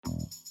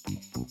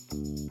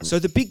So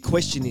the big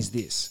question is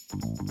this: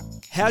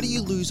 how do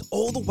you lose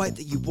all the weight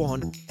that you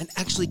want and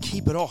actually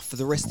keep it off for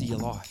the rest of your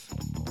life,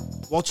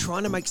 while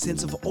trying to make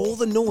sense of all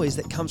the noise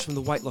that comes from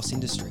the weight loss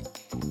industry?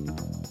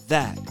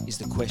 That is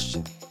the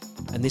question.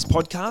 And this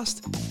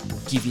podcast will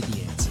give you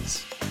the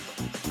answers.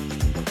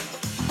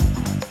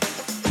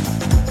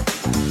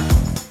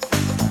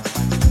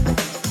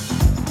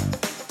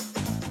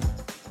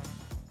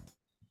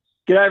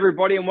 G'day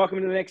everybody and welcome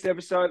to the next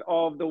episode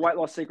of the Weight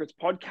Loss Secrets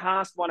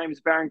podcast. My name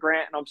is Baron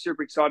Grant and I'm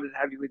super excited to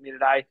have you with me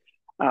today.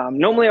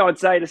 Normally I would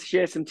say to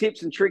share some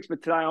tips and tricks,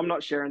 but today I'm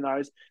not sharing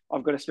those.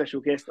 I've got a special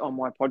guest on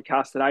my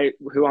podcast today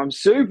who I'm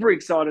super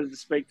excited to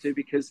speak to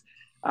because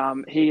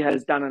he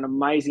has done an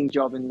amazing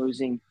job in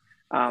losing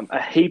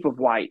a heap of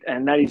weight,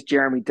 and that is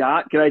Jeremy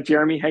Dart. G'day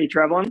Jeremy, how you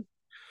traveling?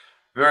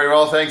 Very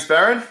well, thanks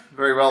Baron.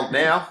 Very well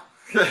now.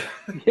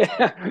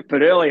 Yeah,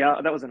 but earlier,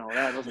 that was an old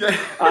ad, wasn't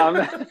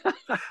it?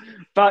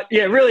 But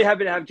yeah, really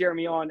happy to have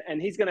Jeremy on,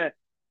 and he's going to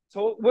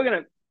talk. We're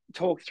going to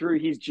talk through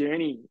his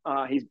journey,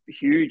 his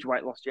huge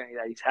weight loss journey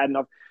that he's had, and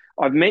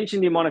I've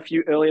mentioned him on a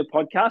few earlier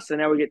podcasts, so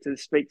now we get to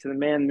speak to the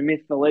man, the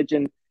myth, the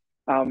legend,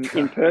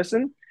 in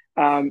person.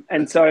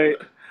 And so,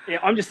 yeah,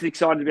 I'm just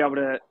excited to be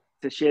able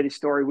to share this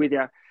story with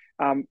you.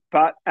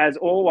 But as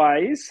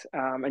always,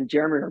 and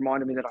Jeremy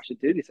reminded me that I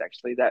should do this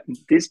actually, that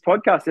this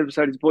podcast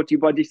episode is brought to you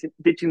by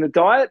Ditching the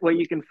Diet, where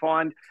you can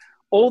find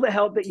all the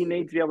help that you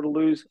need to be able to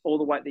lose all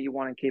the weight that you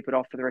want and keep it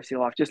off for the rest of your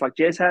life, just like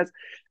Jez has.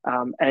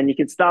 And you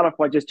can start off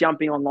by just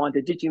jumping online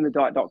to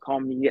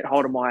ditchingthediet.com. You can get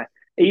hold of my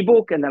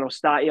ebook, and that'll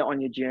start you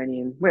on your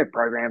journey, and we have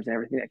programs and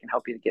everything that can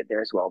help you to get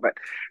there as well. But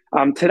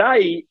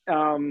today,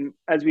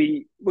 as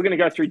we're going to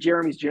go through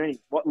Jeremy's journey,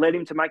 what led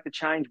him to make the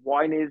change,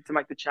 why he needed to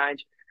make the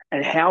change,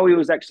 and how he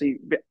was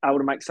actually able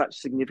to make such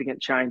significant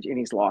change in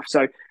his life.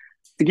 So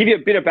to give you a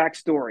bit of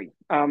backstory,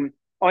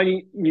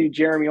 I knew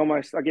Jeremy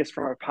almost, I guess,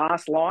 from a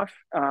past life.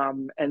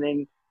 And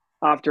then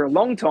after a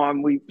long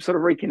time, we sort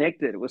of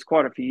reconnected. It was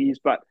quite a few years,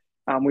 but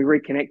we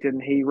reconnected,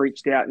 and he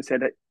reached out and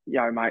said,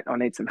 yo, mate, I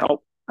need some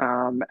help.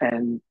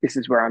 And this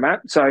is where I'm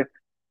at. So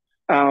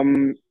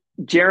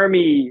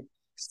Jeremy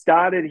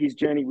started his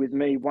journey with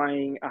me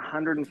weighing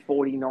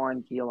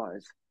 149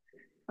 kilos.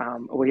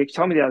 Well, he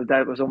told me the other day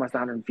it was almost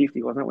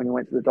 150, wasn't it, when you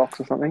went to the docs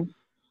or something?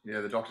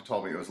 Yeah, the doctor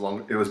told me it was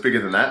long. It was bigger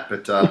than that,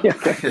 but yeah,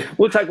 okay.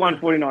 We'll take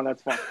 149.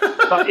 That's fine.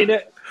 But in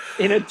a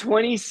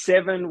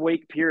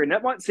 27-week period,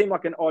 that might seem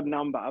like an odd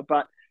number,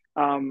 but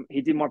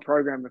he did my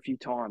program a few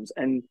times,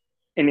 and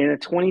in a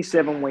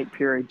 27-week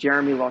period,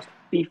 Jeremy lost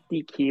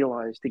 50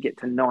 kilos to get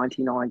to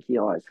 99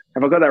 kilos.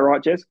 Have I got that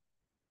right, Jez?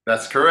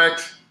 That's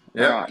correct.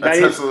 Yeah, right.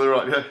 That's absolutely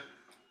right. Yeah,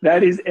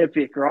 that is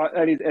epic, right?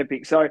 That is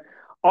epic. So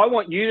I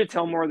want you to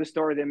tell more of the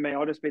story than me.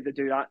 I'll just be the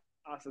dude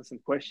asking some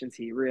questions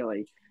here,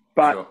 really.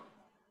 But sure.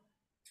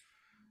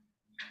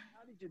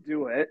 How did you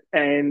do it,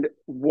 and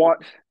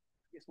what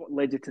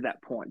led you to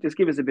that point? Just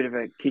give us a bit of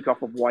a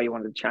kick-off of why you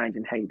wanted to change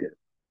and how you did it.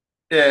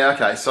 Yeah,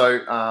 okay.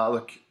 So,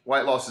 look,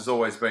 weight loss has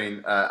always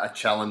been a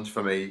challenge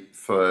for me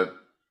for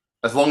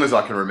as long as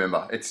I can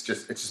remember. It's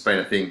just been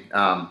a thing.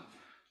 I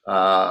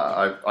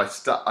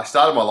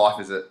started my life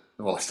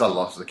I started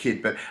life as a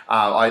kid, but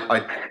I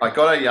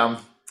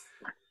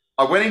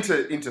went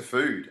into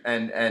food,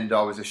 and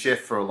I was a chef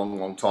for a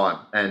long time,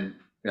 and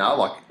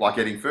like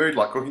eating food,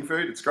 like cooking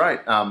food, it's great.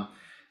 But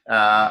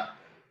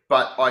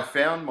I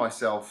found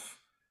myself,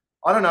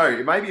 I don't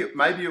know,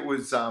 maybe it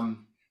was the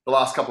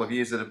last couple of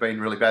years that have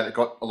been really bad that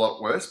got a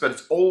lot worse, but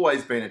it's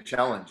always been a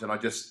challenge, and I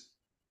just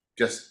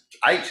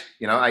ate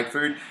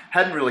food,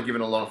 hadn't really given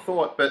a lot of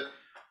thought. But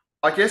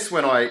I guess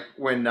when I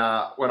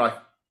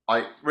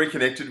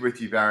reconnected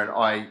with you, Baron,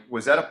 I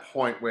was at a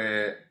point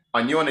where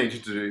I knew I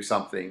needed to do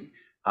something.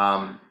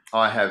 I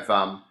have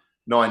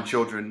 9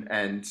 children,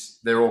 and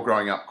they're all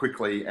growing up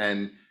quickly,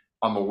 and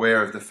I'm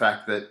aware of the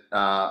fact that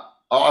I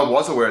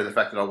was aware of the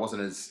fact that I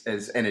wasn't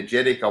as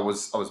energetic. I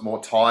was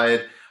more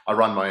tired. I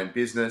run my own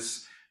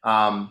business,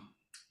 but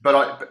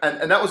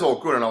that was all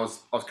good, and I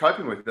was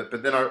coping with it.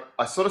 But then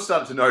I sort of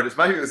started to notice,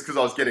 maybe it was because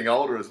I was getting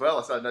older as well.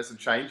 I started to notice some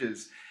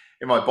changes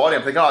in my body.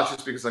 I'm thinking, it's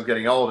just because I'm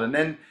getting old. And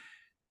then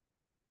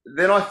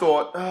I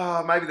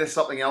thought, maybe there's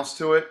something else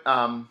to it.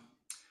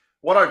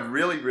 What I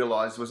really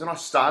realized was when I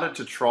started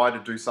to try to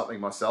do something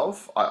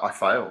myself, I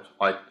failed.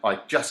 I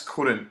just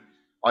couldn't.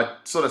 I'd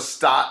sort of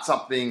start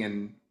something,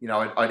 and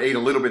I'd eat a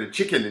little bit of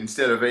chicken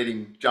instead of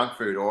eating junk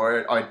food,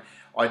 or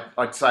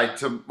I'd say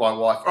to my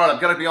wife, all right, I'm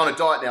going to be on a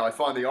diet now. I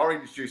find the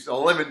orange juice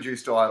or lemon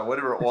juice diet or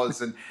whatever it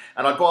was, and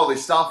I'd buy all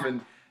this stuff,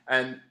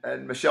 and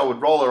Michelle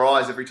would roll her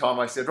eyes every time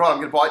I said, right, I'm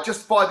going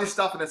to buy this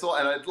stuff, and that's all,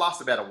 and it'd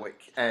last about a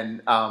week,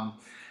 and that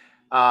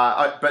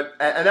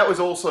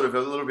was all sort of a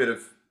little bit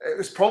of. It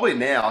was probably,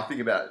 now I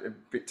think about it, a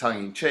bit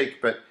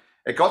tongue-in-cheek, but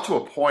it got to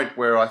a point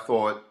where I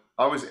thought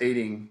I was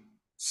eating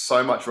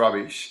so much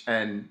rubbish,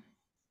 and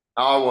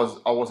I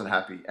wasn't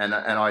happy, and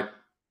I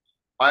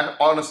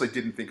honestly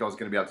didn't think I was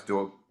going to be able to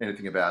do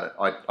anything about it.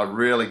 I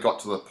really got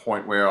to the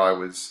point where I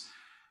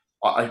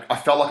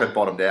felt like I'd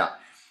bottomed out,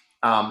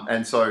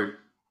 and so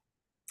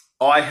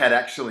I had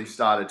actually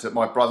started to.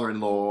 My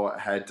brother-in-law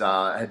had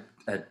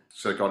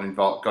sort of got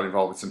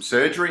involved with some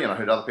surgery, and I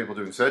heard other people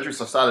doing surgery.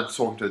 So I started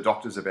talking to the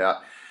doctors about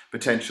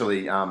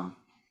potentially going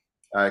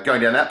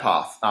down that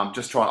path.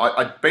 Just trying.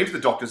 I'd been to the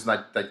doctors,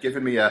 and they'd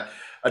given me a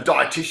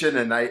dietitian,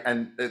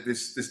 and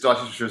this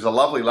dietitian, she was a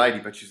lovely lady,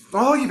 but she's,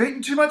 oh, you've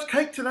eaten too much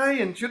cake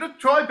today, and should have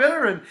tried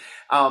better. And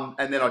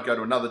then I'd go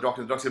to another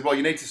doctor. The doctor said, well,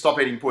 you need to stop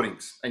eating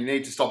puddings, and you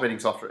need to stop eating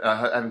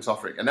having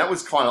soft drink. And that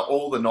was kind of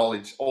all the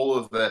knowledge, all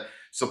of the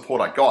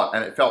support I got,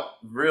 and it felt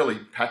really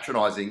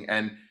patronising.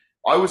 And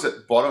I was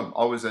at bottom.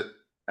 I was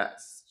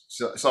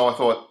so I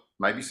thought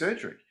maybe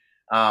surgery.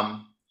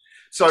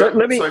 So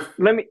let me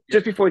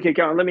just before we keep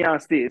going, let me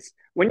ask this: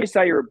 when you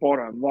say you're at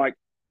bottom, like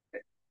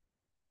it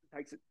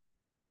takes it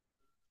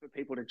for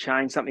people to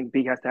change, something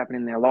big has to happen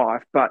in their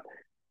life. But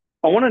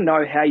I want to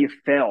know how you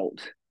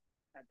felt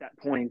at that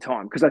point in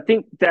time, because I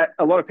think that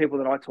a lot of people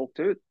that I talk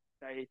to,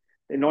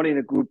 they're not in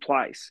a good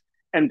place,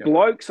 and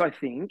blokes, I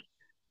think,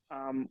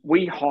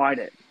 we hide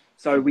it,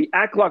 so we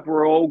act like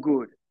we're all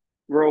good.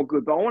 We're all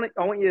good, but I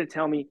want you to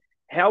tell me,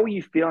 how were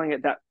you feeling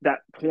at that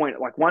point,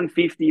 like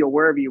 150 or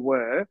wherever you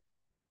were?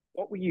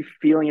 What were you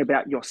feeling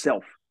about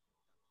yourself?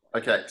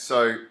 Okay,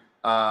 so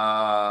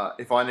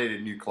if I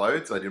needed new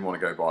clothes, I didn't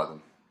want to go buy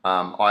them.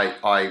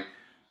 I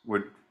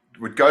would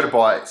go to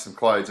buy some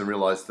clothes and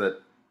realize that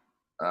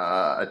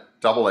a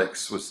double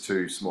X was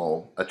too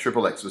small, a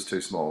triple X was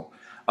too small,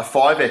 a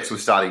 5X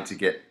was starting to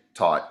get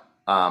tight.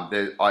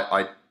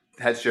 I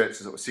had shirts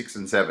that were 6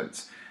 and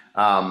 7s.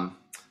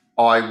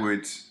 I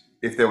would,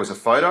 if there was a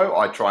photo,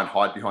 I'd try and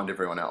hide behind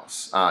everyone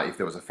else. If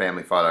there was a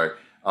family photo,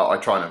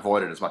 I'd try and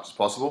avoid it as much as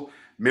possible.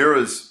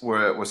 Mirrors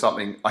were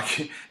something.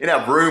 In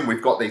our room,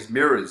 we've got these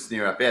mirrors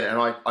near our bed,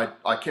 and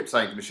I kept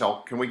saying to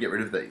Michelle, "Can we get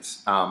rid of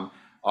these?" I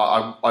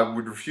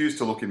would refuse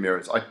to look in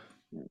mirrors. I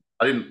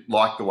didn't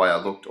like the way I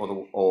looked,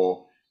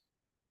 or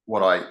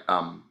what I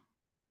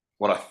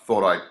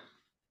thought I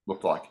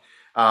looked like.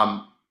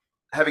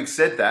 Having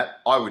said that,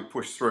 I would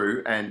push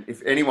through, and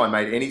if anyone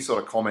made any sort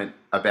of comment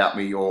about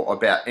me or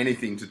about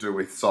anything to do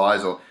with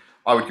size,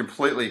 I would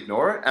completely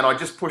ignore it, and I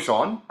just push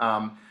on.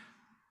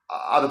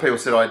 Other people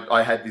said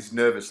I had this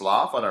nervous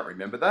laugh. I don't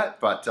remember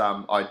that, but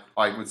I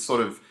would sort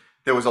of,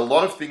 there was a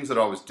lot of things that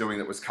I was doing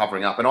that was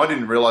covering up, and I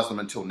didn't realize them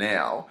until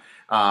now.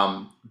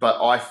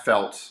 But I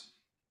felt,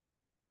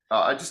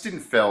 I just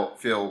didn't feel,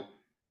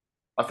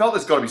 I felt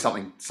there's got to be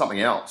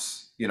something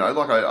else,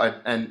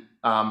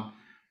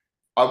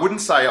 I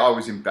wouldn't say I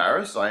was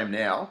embarrassed. I am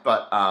now,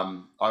 but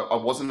I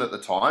wasn't at the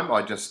time.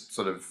 I just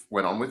sort of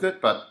went on with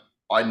it, but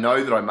I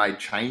know that I made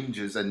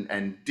changes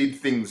and did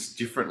things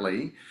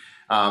differently.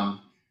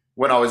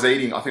 When I was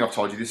eating, I think I've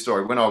told you this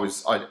story. When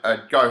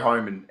I'd go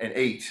home and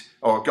eat,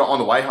 or go on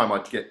the way home,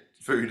 I'd get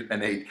food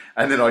and eat,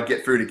 and then I'd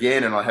get food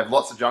again, and I'd have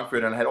lots of junk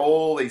food, and I had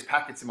all these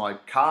packets in my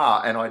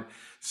car, and I'd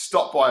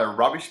stop by a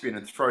rubbish bin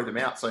and throw them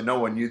out, so no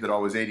one knew that I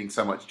was eating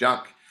so much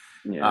junk.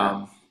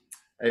 Yeah.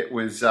 It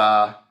was,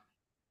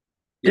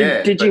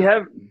 Did you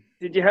have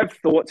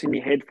thoughts in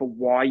your head for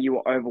why you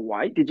were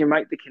overweight? Did you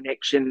make the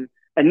connection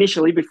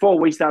initially, before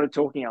we started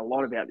talking a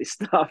lot about this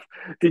stuff?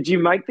 Did you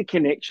make the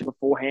connection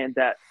beforehand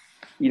that,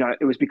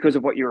 it was because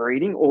of what you were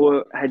eating,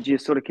 or had you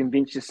sort of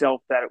convinced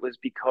yourself that it was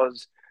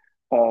because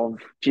of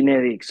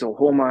genetics or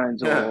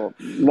hormones or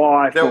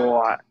life? There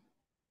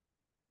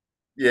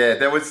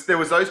was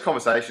those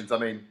conversations. I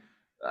mean,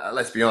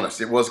 let's be honest,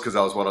 it was because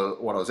I was what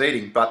I was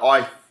eating. But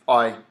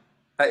I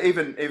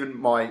even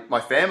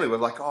my family were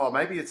like, oh,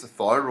 maybe it's a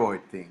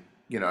thyroid thing,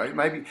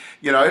 maybe,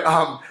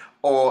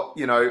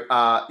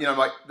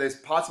 like there's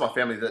parts of my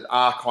family that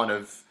are kind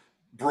of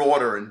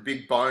broader and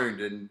big boned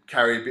and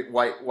carry a bit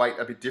weight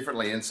a bit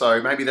differently, and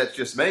so maybe that's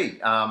just me.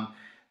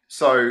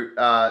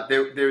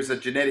 There's a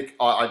genetic.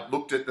 I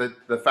looked at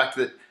the fact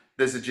that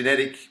there's a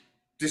genetic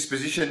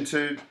disposition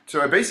to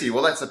obesity.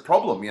 Well, that's a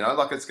problem,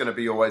 like it's going to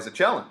be always a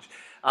challenge.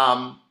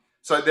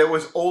 So there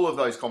was all of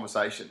those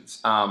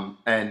conversations,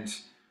 and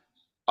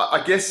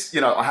I guess,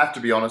 I have to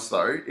be honest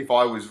though. If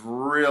I was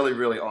really,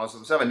 really honest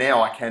with myself, and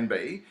now I can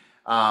be,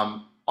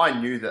 I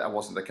knew that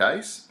wasn't the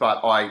case,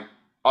 but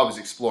I was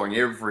exploring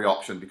every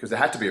option because there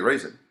had to be a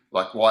reason.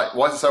 Like, why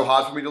is it so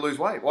hard for me to lose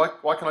weight? Why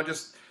can't I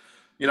just,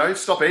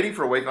 stop eating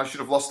for a week and I should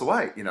have lost the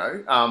weight,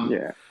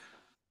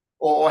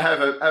 Or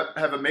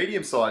have a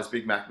medium-sized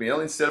Big Mac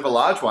meal instead of a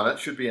large one. That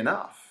should be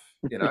enough,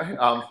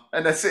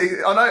 And that's,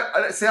 I know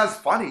it sounds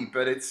funny,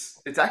 but it's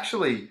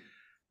actually,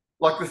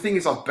 like, the thing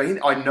is,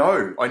 I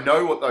know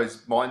what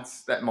that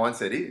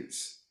mindset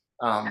is.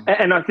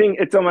 And I think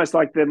it's almost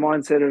like the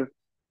mindset of,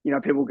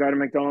 people go to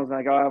McDonald's and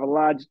they go, I have a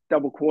large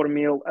double quarter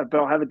meal, but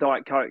I'll have a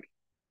Diet Coke.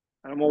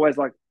 And I'm always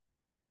like,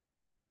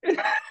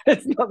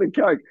 it's not the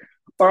Coke.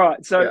 All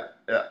right. So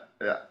yeah.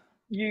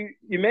 You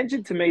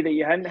mentioned to me that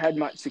you hadn't had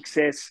much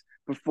success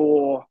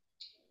before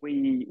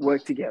we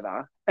worked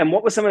together. And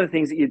what were some of the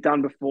things that you'd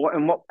done before?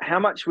 And how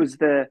much was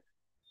the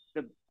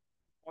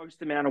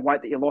most amount of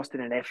weight that you lost in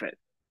an effort?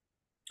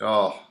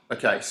 Oh,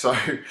 okay. So,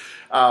 give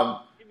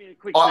me a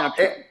quick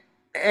snapshot.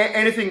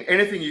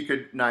 Anything you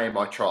could name,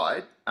 I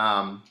tried.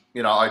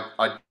 you know,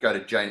 I'd go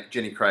to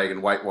Jenny Craig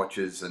and Weight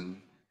Watchers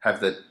and have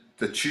the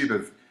tube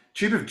of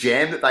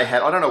jam that they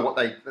had. I don't know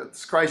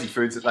it's crazy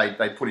foods that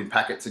they put in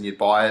packets, and you'd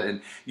buy it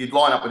and you'd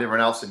line up with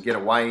everyone else and get a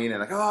weigh in and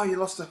like, oh, you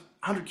lost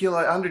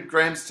 100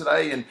 grams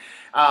today. And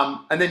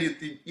then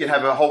you'd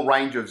have a whole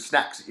range of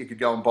snacks that you could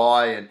go and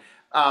buy. And,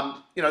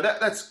 you know,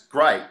 that's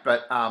great.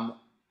 But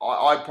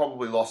I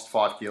probably lost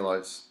 5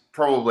 kilos.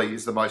 Probably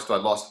is the most I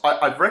lost.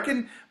 I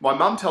reckon my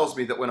mum tells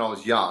me that when I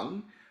was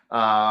young,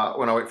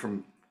 when I went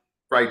from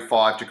grade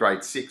 5 to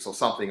grade 6 or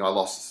something, I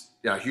lost,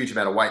 you know, a huge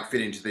amount of weight,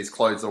 fit into these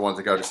clothes. I wanted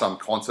to go to some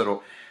concert,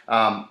 or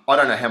I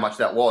don't know how much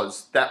that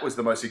was. That was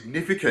the most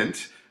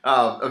significant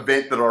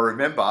event that I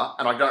remember,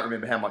 and I don't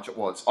remember how much it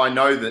was. I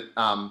know that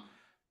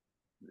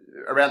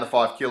around the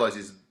 5 kilos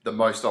is the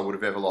most I would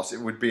have ever lost. It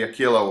would be 1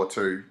 kilo or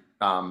 2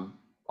 on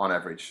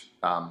average.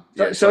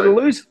 So to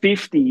lose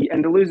 50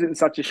 and to lose it in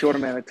such a short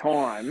amount of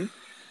time,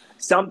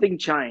 something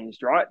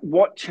changed, right?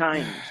 What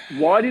changed?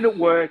 Why did it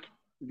work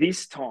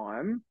this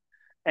time?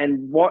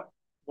 And what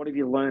have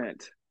you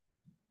learned?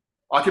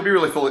 I could be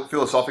really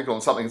philosophical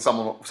on something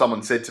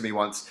someone said to me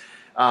once.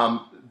 When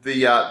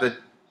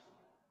the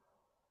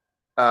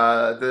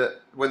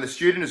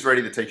student is ready,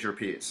 the teacher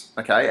appears.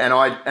 Okay, and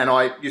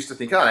I used to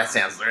think, oh, that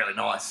sounds really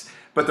nice.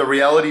 But the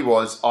reality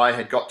was, I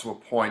had got to a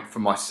point for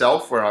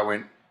myself where I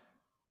went,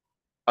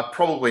 I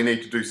probably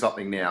need to do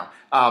something now.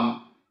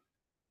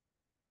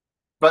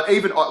 But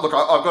even look,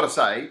 I've got to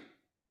say,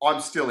 I'm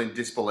still in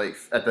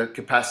disbelief at the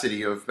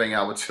capacity of being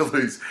able to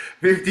lose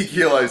 50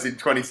 kilos in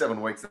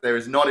 27 weeks. There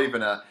is not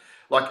even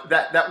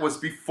that was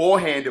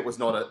beforehand. It was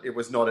not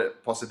a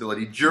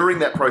possibility. During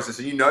that process,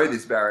 and you know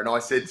this, Baron, I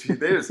said to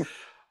you,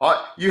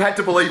 you had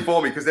to believe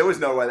for me, because there was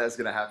no way that was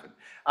going to happen.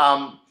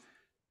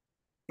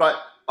 But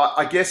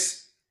I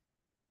guess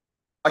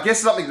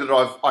something that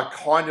I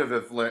kind of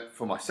have learnt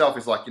for myself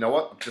is like, you know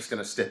what, I'm just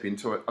going to step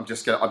into it. I'm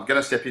going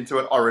to step into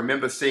it. I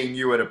remember seeing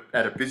you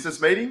at a business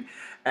meeting,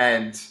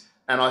 and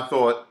I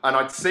thought, and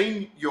I'd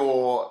seen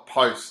your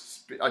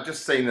posts. I'd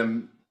just seen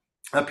them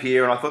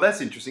appear, and I thought,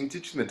 that's interesting.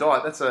 Ditching the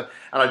diet. And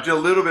I did a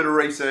little bit of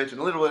research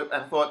and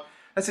I thought,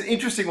 that's an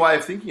interesting way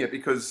of thinking it,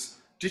 because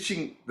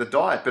ditching the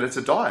diet, but it's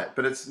a diet,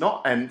 but it's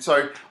not. And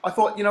so I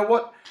thought, you know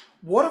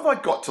what have I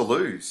got to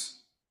lose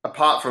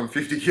apart from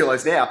 50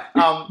 kilos now?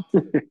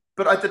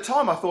 But at the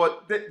time I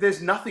thought,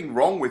 there's nothing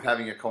wrong with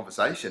having a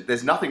conversation.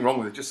 There's nothing wrong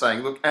with it. Just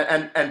saying, look,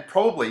 and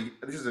probably,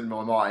 this is in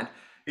my mind,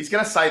 he's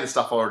going to say the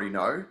stuff I already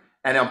know,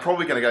 and I'm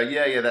probably going to go,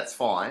 yeah, that's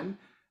fine.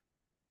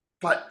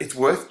 But it's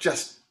worth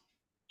just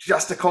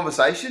a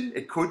conversation.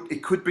 It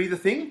could be the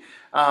thing.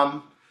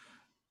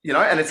 You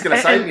know, and it's going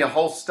to save me a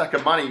whole stack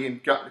of money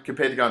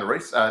compared to going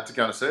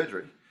to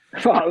surgery.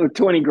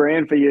 20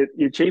 grand for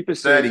your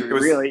cheapest 30. surgery,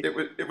 really.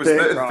 It was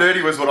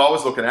 30 was what I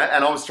was looking at,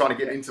 and I was trying to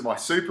get into my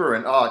super,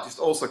 and just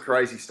also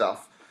crazy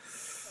stuff.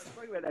 I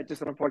spoke about that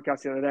just on a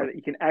podcast the other day, that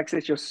you can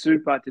access your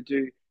super to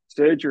do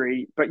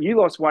surgery, but you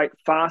lost weight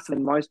faster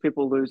than most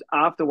people lose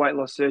after weight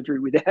loss surgery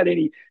without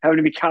having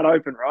to be cut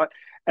open, right?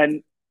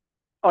 And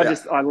I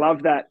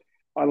love that.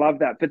 I love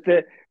that.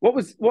 But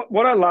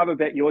what I love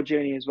about your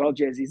journey as well,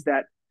 Jez, is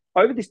that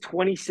over this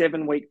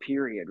 27-week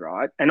period,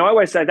 right? And I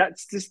always say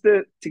that's just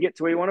to get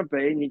to where you want to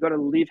be, and you've got to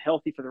live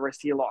healthy for the rest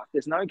of your life.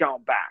 There's no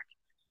going back.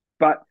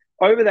 But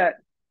over that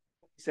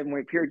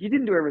 7-week period, you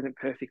didn't do everything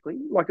perfectly.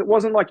 Like, it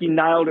wasn't like you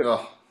nailed it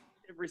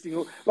every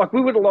single. Like,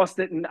 we would have lost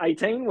it in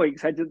 18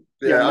 weeks. Had to.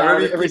 I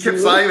remember you kept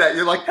saying that.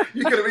 You're like,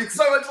 you could have been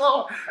so much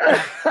lower.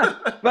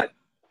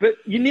 But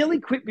you nearly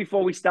quit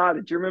before we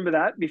started. Do you remember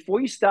that? Before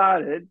you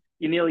started,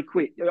 you nearly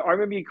quit. I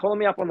remember you calling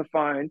me up on the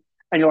phone,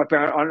 and you're like,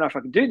 Baron, I don't know if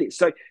I can do this.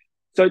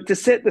 So to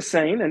set the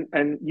scene,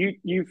 and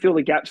you fill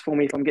the gaps for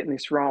me if I'm getting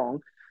this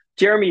wrong,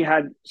 Jeremy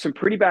had some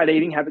pretty bad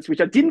eating habits,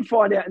 which I didn't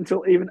find out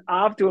until even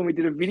after, when we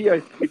did a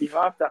video with him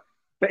after.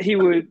 But he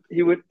would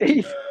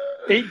eat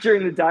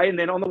during the day, and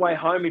then on the way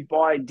home he'd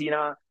buy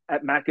dinner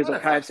at Macca's or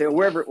KFC or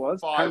wherever it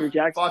was.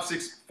 Five,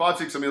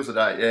 six meals a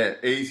day.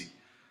 Yeah, easy.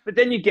 But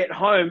then you get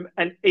home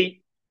and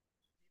eat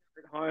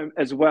at home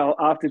as well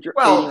after eating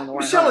on the way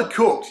Michelle home. had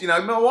cooked. You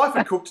know, my wife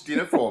had cooked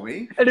dinner for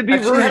me. It'd be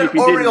rude if had it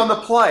you already didn't. on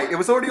the plate. It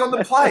was already on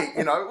the plate.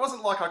 You know, it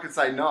wasn't like I could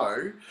say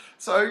no.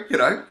 So, you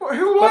know,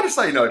 who am I to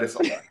say no to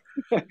something?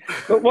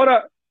 But what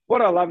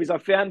I love is I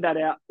found that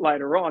out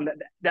later on,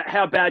 that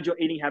how bad your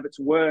eating habits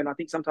were, and I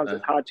think sometimes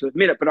it's hard to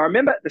admit it. But I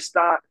remember at the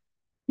start,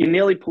 you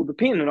nearly pulled the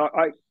pin, and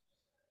I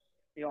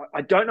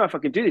don't know if I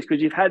could do this,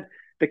 because you've had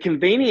the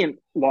convenient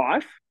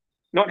life,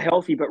 not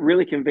healthy, but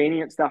really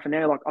convenient stuff, and now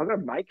you're like, I've got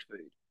to make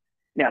food.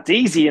 Now it's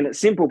easy and it's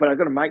simple, but I've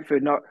got to make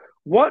food. No,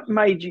 what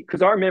made you?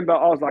 Because I remember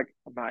I was like,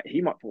 oh, mate, he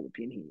might pull the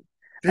pin here,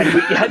 and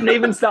we hadn't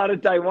even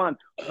started day one.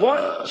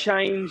 What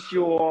changed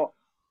your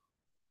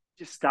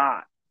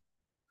start?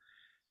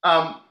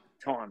 Time.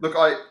 Look,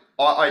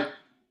 I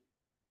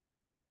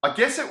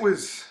guess it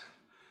was.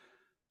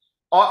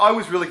 I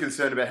was really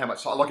concerned about how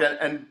much time.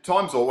 And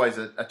time's always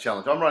a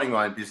challenge. I'm running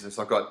my own business.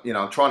 I've got,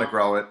 I'm trying to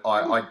grow it.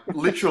 I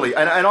literally,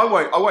 and I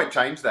won't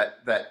change that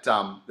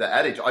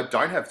adage. I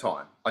don't have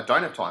time. But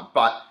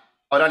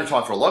I don't have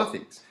time for a lot of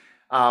things.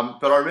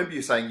 But I remember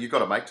you saying you've got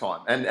to make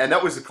time, and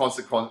that was a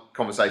constant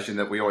conversation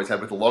that we always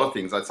had with a lot of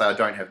things. I'd say I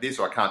don't have this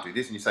or I can't do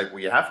this, and you say, well,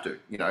 you have to,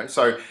 you know.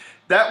 So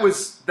that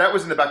was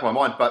in the back of my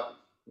mind. But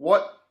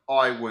what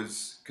I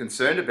was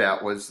concerned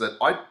about was that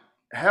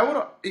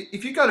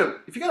if you go to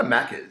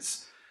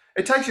Macca's,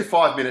 it takes you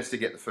 5 minutes to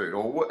get the food,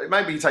 or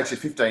maybe it takes you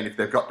 15 if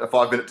they've got a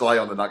 5-minute delay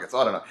on the nuggets.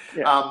 I don't know.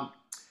 Yeah.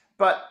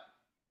 But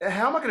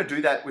how am I going to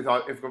do that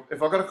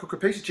if I've got to cook a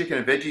piece of chicken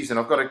and veggies and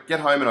I've got to get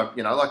home and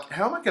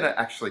how am I going to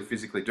actually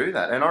physically do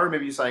that? And I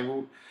remember you saying,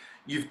 well,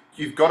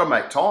 you've got to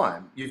make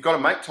time. You've got to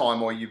make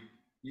time, or you're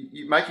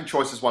making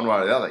choices one way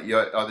or the other. You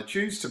either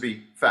choose to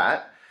be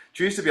fat,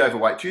 choose to be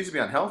overweight, choose to be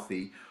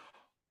unhealthy,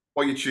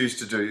 or you choose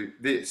to do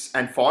this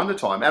and find the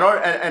time. And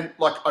I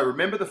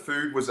remember the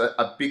food was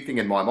a big thing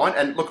in my mind.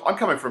 And look, I'm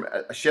coming from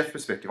a chef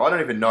perspective. I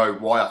don't even know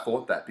why I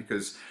thought that,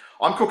 because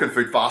I'm cooking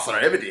food faster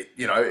than I ever did.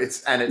 You know,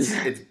 it's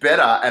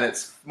better and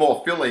it's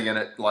more filling, and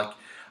I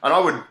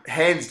would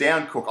hands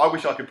down cook. I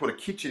wish I could put a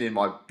kitchen in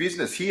my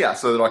business here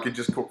so that I could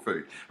just cook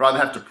food rather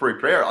than have to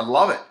prepare it. I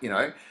love it, you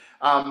know.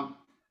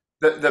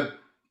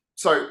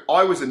 So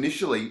I was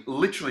initially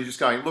literally just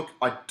going, look,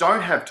 I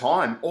don't have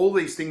time. All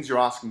these things you're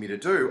asking me to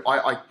do,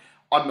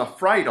 I'm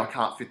afraid I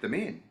can't fit them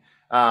in.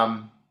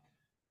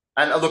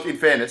 And look, in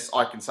fairness,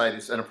 I can say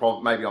this, and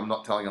maybe I'm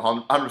not telling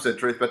 100%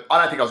 truth, but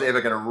I don't think I was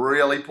ever going to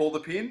really pull the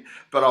pin.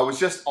 But I was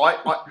just,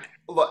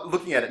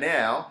 looking at it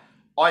now,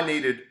 I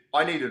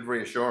needed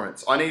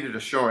reassurance. I needed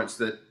assurance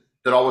that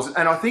I wasn't,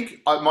 and I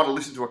think I might have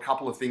listened to a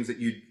couple of things that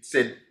you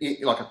said,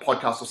 like a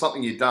podcast or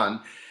something you'd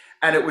done,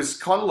 and it was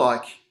kind of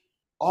like,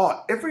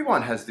 oh,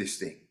 everyone has this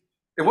thing.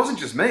 It wasn't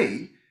just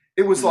me.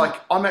 It was like,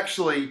 I'm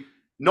actually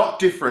not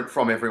different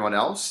from everyone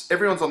else.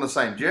 Everyone's on the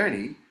same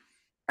journey,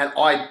 and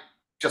I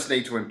just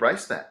need to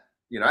embrace that,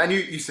 you know. And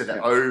you said that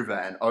over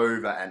and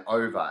over and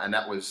over, and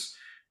that was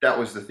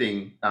the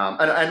thing.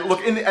 And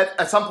look,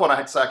 at some point I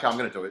had to say, okay, I'm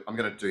going to do it. I'm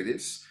going to do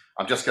this.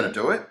 I'm just going to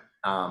do it.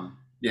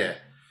 Yeah.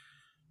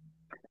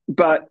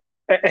 But,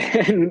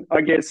 and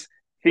I guess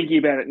thinking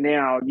about it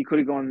now, you could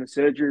have gone the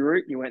surgery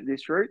route. You went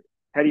this route.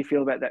 How do you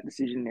feel about that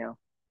decision now?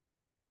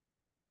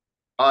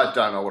 I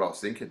don't know what I was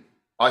thinking.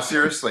 I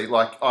seriously,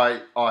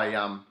 I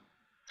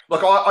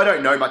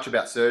don't know much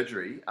about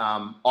surgery.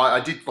 I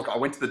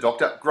went to the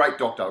doctor, great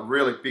doctor,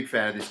 really big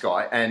fan of this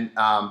guy. And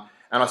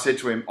I said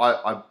to him,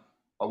 I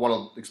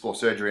want to explore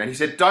surgery. And he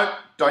said, don't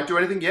do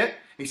anything yet.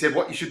 He said,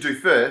 what you should do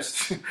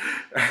first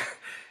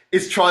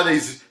is try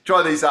these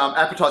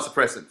appetite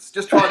suppressants.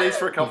 Just try these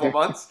for a couple of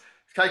months.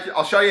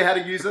 I'll show you how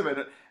to use them.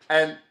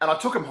 And I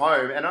took them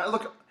home. And I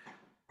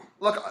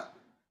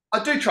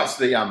do trust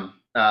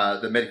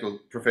the medical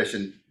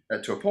profession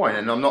to a point,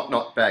 and I'm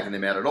not bagging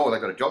them out at all. They've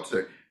got a job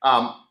to do.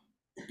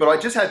 But I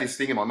just had this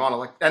thing in my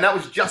mind, and that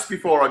was just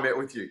before I met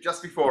with you,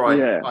 just before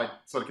I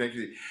sort of connected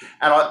with you.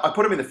 And I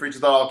put them in the fridge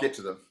and thought, I'll get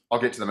to them.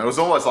 It was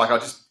almost like I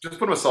just put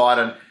them aside,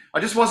 and I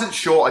just wasn't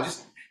sure.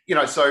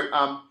 So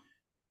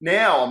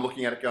now I'm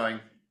looking at it going,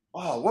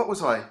 oh, what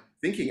was I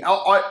thinking?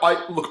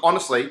 I look,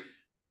 honestly,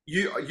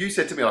 you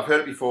said to me, and I've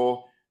heard it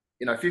before,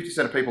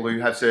 50% of people who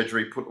have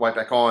surgery put weight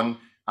back on.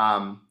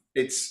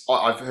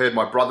 I've heard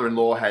my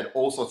brother-in-law had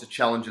all sorts of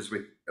challenges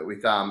with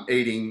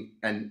eating,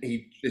 and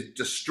he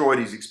destroyed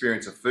his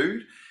experience of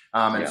food,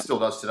 and still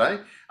does today.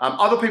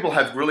 Other people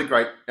have really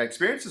great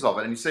experiences of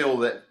it, and you see all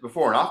that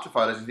before and after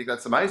photos and think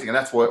that's amazing, and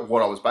that's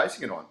what I was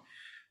basing it on.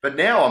 But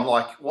now I'm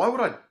like, why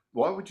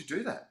would you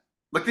do that?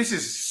 Like, this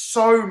is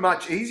so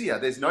much easier.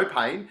 There's no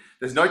pain.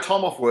 There's no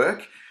time off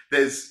work.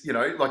 There's,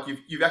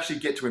 you actually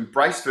get to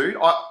embrace food.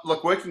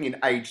 Working in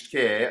aged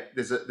care,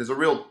 there's a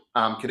real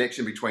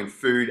connection between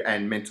food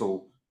and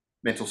mental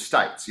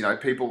states.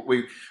 People,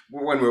 when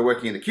we were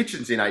working in the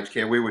kitchens in aged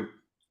care, we would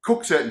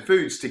cook certain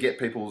foods to get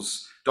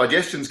people's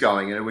digestions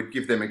going, and it would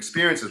give them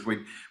experiences.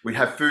 We'd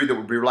have food that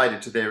would be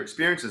related to their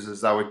experiences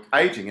as they were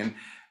aging.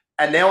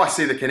 And now I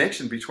see the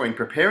connection between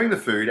preparing the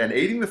food and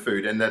eating the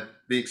food, and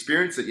the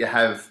experience that you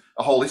have,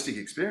 a holistic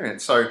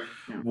experience. So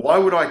why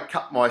would I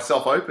cut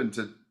myself open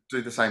to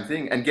do the same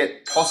thing and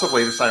get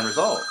possibly the same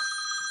result?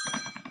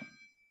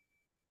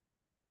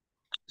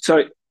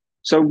 So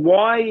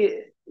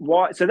why?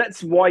 So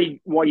that's why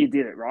you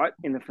did it, right,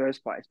 in the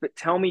first place. But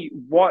tell me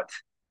what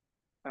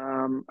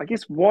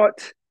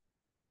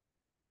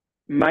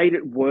made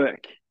it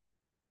work?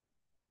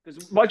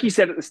 Because, like you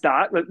said at the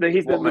start,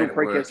 here's the little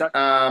precursor.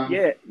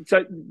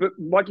 So, but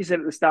like you said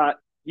at the start,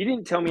 you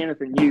didn't tell me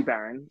anything new,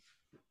 Baron.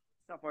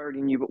 Stuff I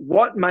already knew. But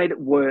what made it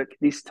work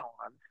this time?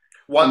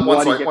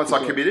 Once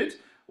I committed to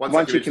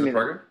the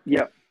program.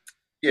 Yeah.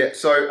 Yeah.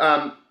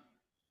 So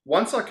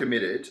once I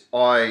committed,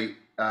 I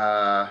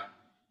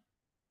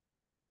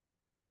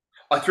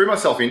threw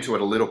myself into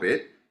it a little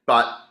bit,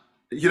 but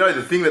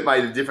the thing that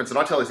made a difference, and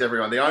I tell this to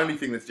everyone, the only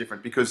thing that's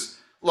different, because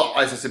look,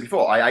 as I said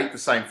before, I ate the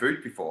same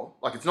food before.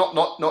 Like, it's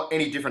not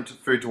any different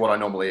food to what I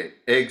normally eat.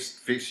 Eggs,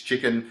 fish,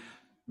 chicken,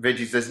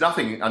 veggies. There's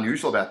nothing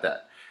unusual about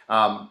that.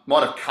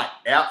 Might have cut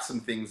out some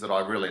things that I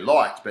really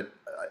liked, but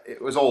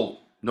it was all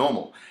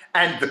normal.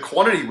 And the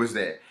quantity was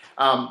there.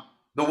 The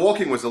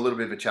walking was a little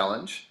bit of a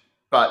challenge,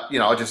 but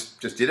I just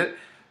did it.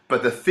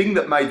 But the thing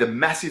that made the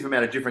massive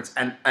amount of difference,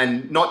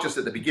 and not just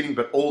at the beginning,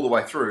 but all the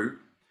way through,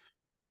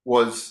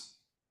 was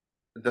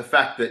the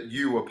fact that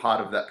you were part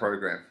of that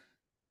program.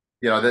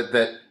 You know,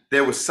 that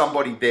there was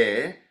somebody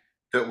there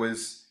that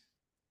was,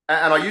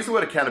 and I use the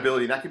word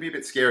accountability, and that can be a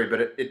bit scary,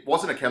 but it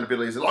wasn't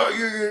accountability. It's like,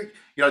 oh,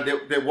 you know,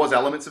 there was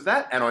elements of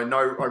that. And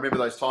I remember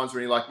those times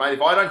when you're like, mate,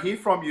 if I don't hear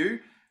from you,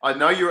 I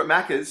know you're at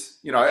Macca's,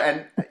 you know,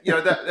 and you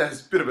know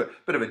that's a bit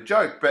of a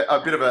joke, but a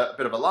bit of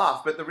a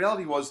laugh. But the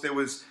reality was there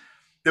was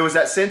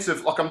that sense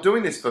of like, I'm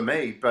doing this for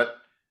me, but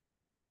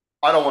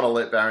I don't want to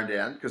let Barron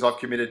down because I've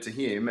committed to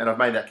him and I've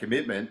made that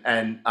commitment.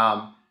 And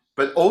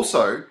but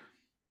also,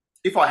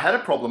 if I had a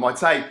problem, I'd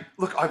say,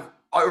 look,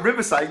 I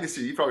remember saying this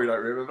to you. You probably don't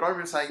remember, but I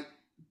remember saying,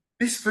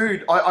 this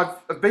food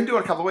I've been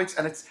doing it a couple of weeks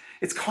and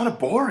it's kind of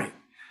boring.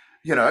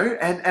 You know,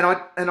 and I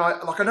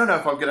like, I don't know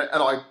if I'm gonna,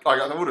 and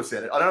I would have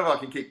said it. I don't know if I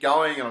can keep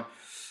going, and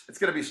it's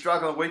going to be a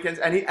struggle on weekends.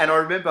 And I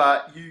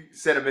remember you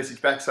sent a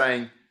message back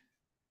saying,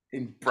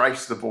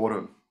 "Embrace the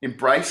boredom,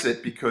 embrace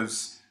it,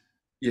 because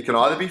you can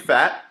either be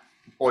fat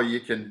or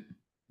you can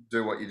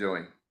do what you're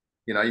doing.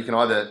 You know, you can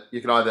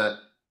either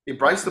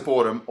embrace the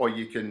boredom or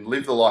you can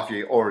live the life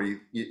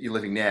you're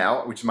living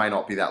now, which may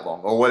not be that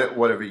long, or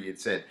whatever you'd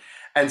said."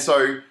 And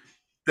so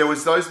there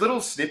was those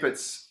little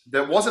snippets.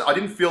 I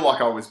didn't feel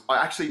like I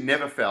actually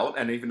never felt,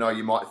 and even though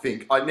you might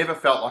think, I never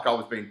felt like I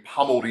was being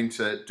pummeled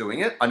into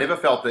doing it. I never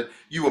felt that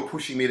you were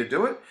pushing me to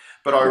do it,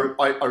 but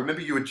I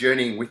remember you were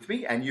journeying with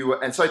me, and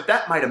so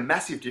that made a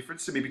massive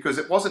difference to me, because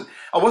I wasn't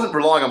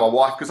relying on my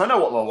wife, because I know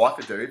what my wife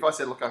would do. If I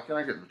said, look, can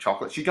I get some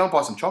chocolate? She'd go and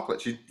buy some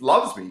chocolate. She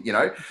loves me, you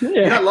know. Yeah.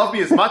 You don't love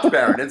me as much,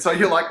 Barron. And so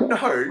you're like,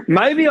 no.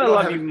 Maybe I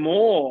love you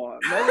more.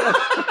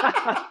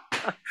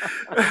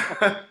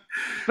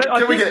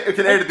 But we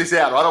can edit this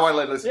out. I don't want to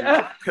let listeners.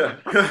 Yeah.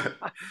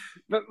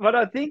 but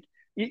I think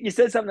you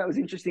said something that was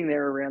interesting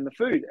there around the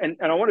food, and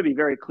I want to be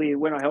very clear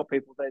when I help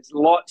people. There's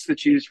lots to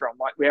choose from.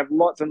 Like, we have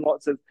lots and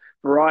lots of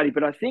variety,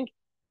 but I think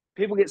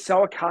people get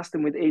so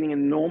accustomed with eating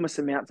enormous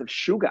amounts of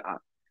sugar,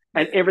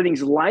 and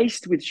everything's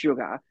laced with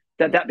sugar,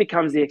 that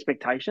becomes the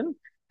expectation.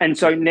 And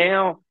so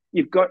now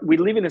we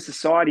live in a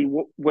society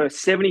where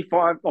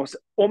 75 or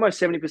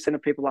almost 70%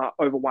 of people are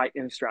overweight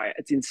in Australia.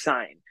 It's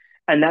insane.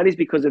 And that is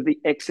because of the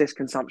excess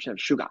consumption of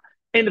sugar.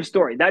 End of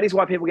story. That is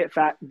why people get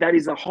fat. That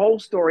is the whole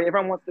story.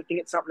 Everyone wants to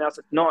think it's something else.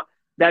 It's not.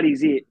 That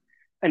is it.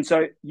 And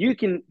so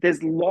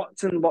there's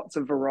lots and lots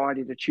of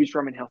variety to choose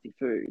from in healthy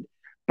food,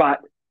 but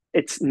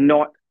it's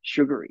not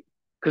sugary,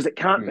 because it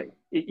can't be.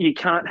 You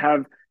can't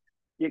have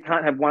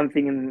one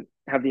thing and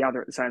have the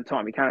other at the same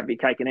time. You can't have your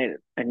cake and eat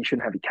it, and you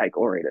shouldn't have your cake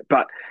or eat it.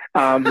 But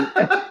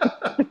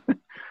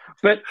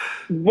but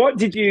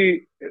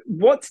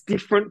what's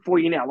different for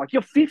you now? Like,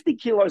 you're 50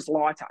 kilos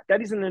lighter. That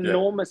is an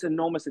enormous,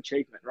 enormous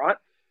achievement, right?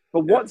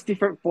 But what's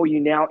different for you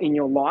now in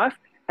your life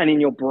and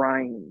in your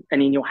brain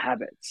and in your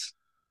habits?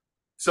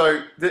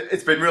 So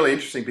it's been really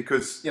interesting,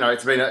 because, you know,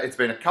 it's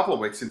been a couple of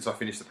weeks since I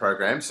finished the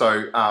program.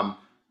 So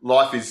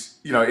life is,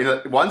 you know,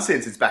 in one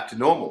sense, it's back to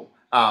normal.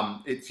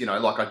 It's, you know,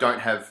 like, I don't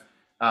have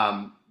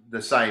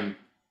the same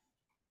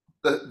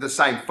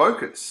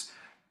focus.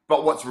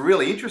 But what's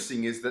really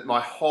interesting is that my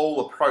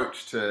whole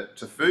approach to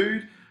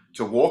food,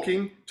 to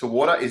walking, to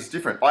water is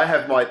different.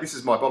 This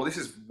is my bottle. This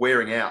is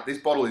wearing out. This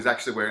bottle is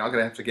actually wearing. I'm going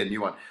to have to get a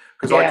new one,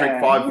 because I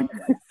drink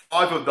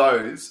five of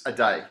those a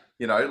day.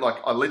 You know, like,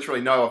 I literally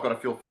know I've got to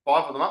fill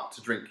 5 of them up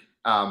to drink.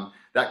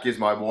 That gives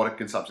my water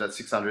consumption. That's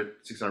 600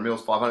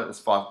 mils, 500. That's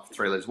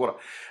 3 liters of water.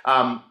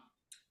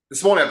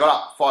 This morning I got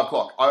up 5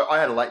 o'clock. I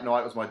had a late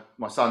night. It was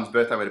my son's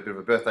birthday. We had a bit of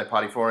a birthday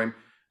party for him.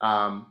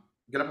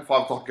 Get up at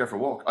 5 o'clock and go for a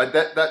walk. I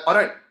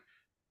don't.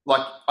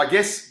 Like, I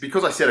guess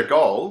because I set a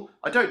goal,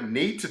 I don't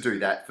need to do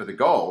that for the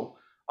goal.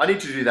 I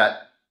need to do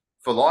that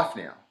for life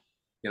now,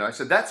 you know?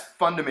 So that's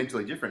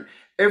fundamentally different.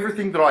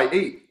 Everything that I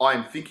eat,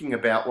 I'm thinking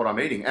about what I'm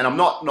eating, and I'm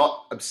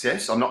not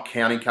obsessed. I'm not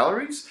counting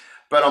calories,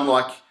 but I'm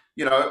like,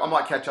 you know, I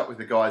might catch up with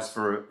the guys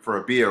for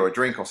a beer or a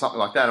drink or something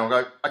like that. And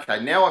I'll go,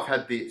 okay, now I've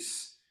had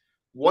this.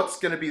 What's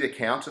going to be the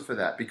counter for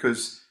that?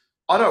 Because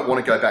I don't want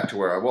to go back to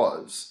where I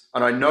was,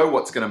 and I know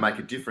what's going to make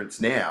a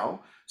difference now.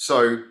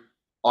 So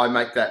I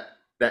make that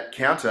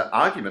counter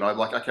argument. I'm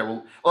like, okay,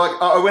 well, like,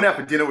 I went out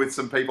for dinner with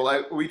some people.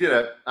 We did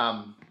we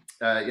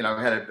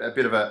had a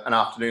bit of an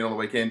afternoon on the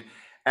weekend,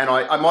 and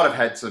I might have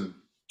had some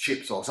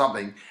chips or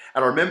something.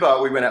 And I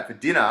remember we went out for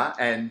dinner,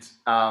 and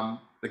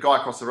the guy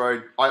across the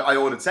road, I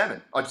ordered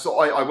salmon. I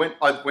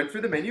went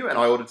through the menu and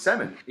I ordered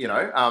salmon. You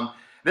know,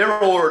 they're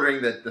all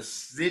ordering the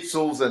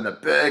schnitzels and the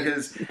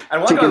burgers,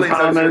 and one guy leans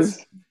over to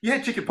us,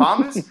 chicken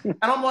parmas, and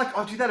I'm like,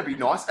 oh, gee, that'd be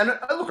nice. And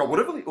look, I would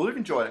have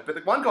enjoyed it, but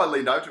the one guy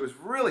leaned over to it was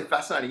really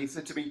fascinating. He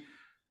said to me,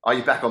 "Are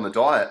you back on the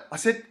diet?" I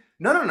said,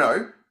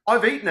 No.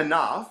 I've eaten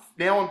enough.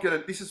 Now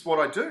this is what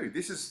I do.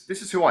 This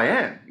is who I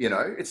am. You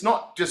know, it's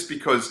not just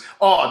because,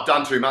 I've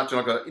done too much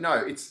and I've got, you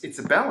know, it's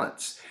a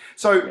balance.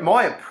 So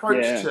my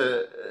approach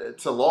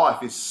to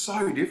life is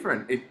so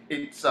different. And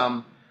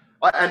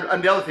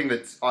the other thing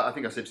I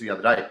think I said to you the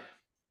other day,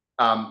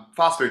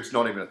 fast food's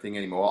not even a thing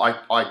anymore.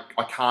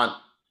 I can't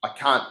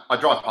I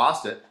drive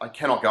past it. I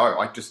cannot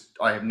go.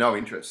 I have no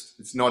interest.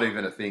 It's not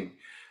even a thing.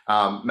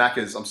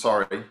 Macca's, I'm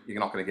sorry, you're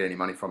not going to get any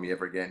money from me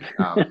ever again.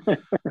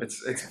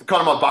 It's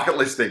kind of my bucket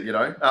list thing, you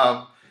know?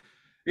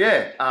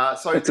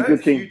 So That's a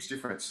good thing. Huge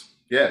difference.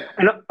 Yeah.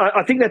 And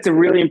I think that's a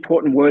really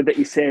important word that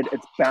you said.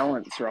 It's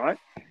balance, right?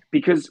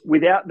 Because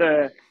without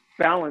the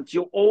balance,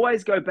 you'll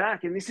always go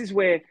back. And this is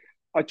where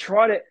I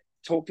try to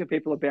talk to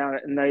people about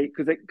it. And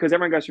because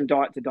everyone goes from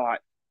diet to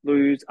diet,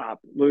 lose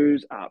up,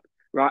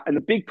 right? And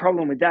the big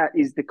problem with that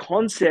is the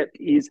concept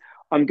is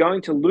I'm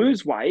going to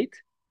lose weight,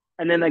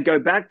 and then they go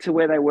back to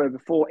where they were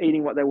before,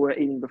 eating what they were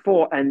eating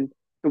before, and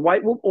the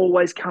weight will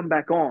always come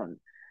back on.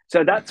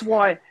 So that's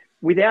why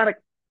without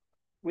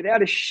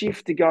a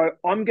shift to go,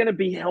 I'm going to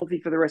be healthy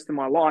for the rest of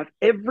my life,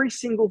 every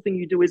single thing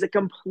you do is a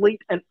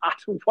complete and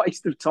utter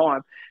waste of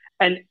time.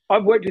 And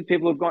I've worked with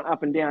people who've gone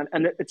up and down,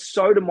 and it's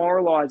so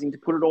demoralizing to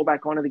put it all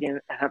back on it again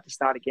and have to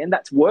start again.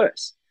 That's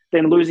worse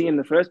than losing in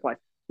the first place.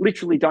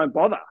 Literally don't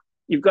bother.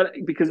 You've got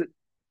it because it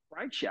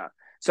breaks you.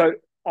 So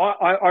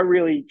I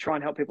really try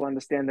and help people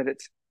understand that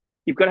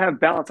you've got to have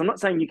balance. I'm not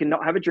saying you can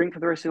not have a drink for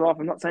the rest of your life.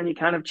 I'm not saying you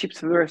can't have chips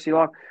for the rest of your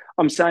life.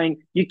 I'm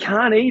saying you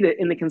can't eat it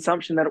in the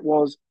consumption that it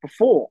was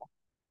before.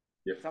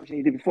 Yep. Consumption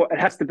you did before. It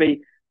has to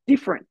be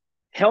different.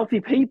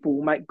 Healthy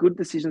people make good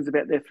decisions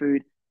about their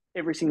food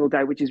every single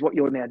day, which is what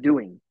you're now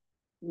doing.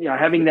 You know,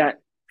 having that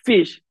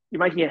fish, you're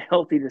making a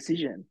healthy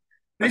decision.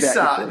 This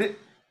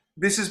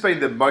has been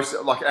the most,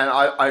 and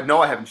I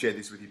know I haven't shared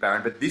this with you,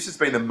 Baron, but this has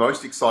been the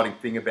most exciting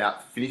thing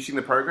about finishing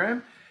the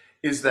program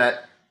is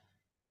that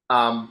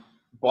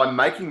by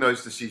making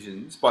those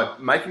decisions, by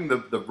making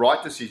the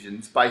right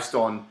decisions based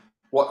on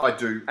what I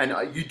do,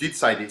 and you did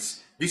say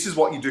this is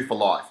what you do for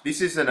life.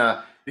 This isn't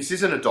a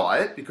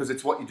diet because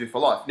it's what you do for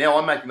life. Now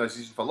I'm making those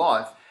decisions for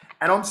life,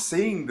 and I'm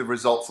seeing the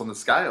results on the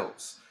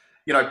scales.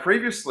 You know,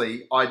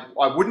 previously I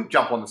wouldn't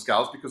jump on the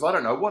scales because I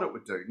don't know what it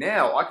would do.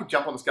 Now I could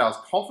jump on the scales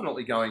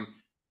confidently going,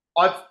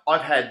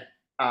 I've had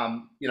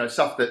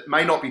stuff that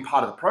may not be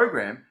part of the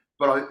program,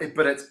 but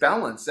it's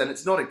balanced and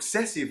it's not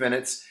excessive, and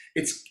it's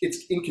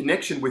in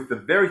connection with the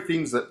very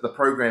things that the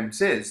program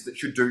says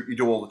that you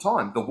do all the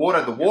time: the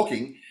water, the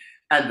walking,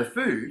 and the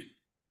food.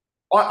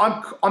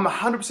 I'm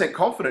 100%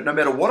 confident, no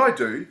matter what I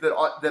do,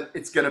 that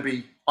it's going to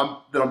be I'm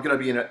going to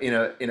be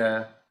in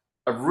a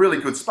really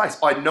good space.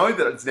 I know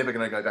that it's never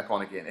going to go back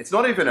on again. It's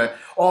not even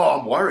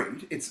I'm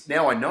worried. It's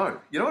now I know.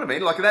 You know what I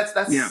mean? Like that's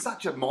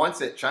such a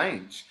mindset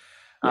change.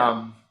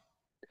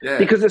 Yeah.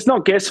 Because it's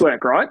not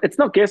guesswork, right? It's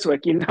not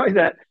guesswork. You know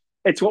that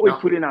it's what we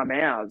put in our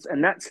mouths,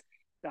 and that's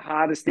the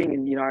hardest thing.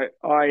 And you know,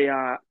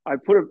 I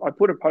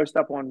put a post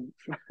up on,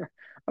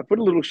 I put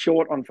a little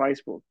short on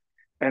Facebook,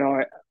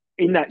 and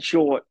in that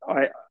short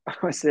I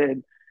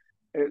said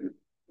it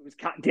was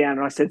cut down,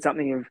 and I said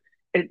something of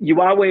you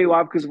are where you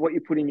are because of what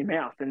you put in your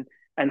mouth,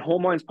 and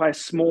hormones play a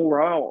small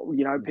role.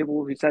 You know,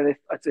 people who say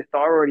it's a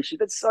thyroid issue,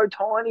 that's so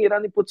tiny. It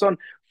only puts on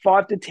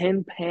 5 to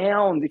 10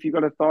 pounds if you've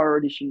got a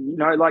thyroid issue. You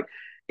know, like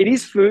it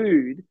is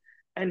food,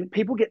 and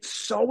people get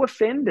so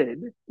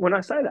offended when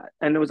I say that.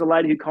 And there was a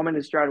lady who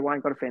commented straight away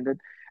and got offended.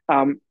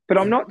 But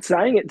I'm not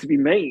saying it to be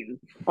mean.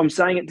 I'm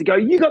saying it to go,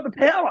 you got the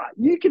power.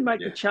 You can make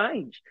the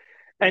change.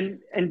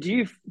 And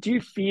do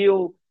you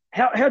feel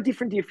how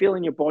different do you feel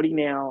in your body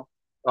now,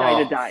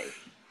 day to day?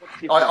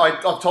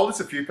 I've told this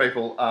to a few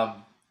people.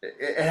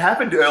 It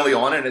happened early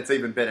on, and it's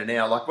even better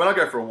now. Like when I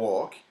go for a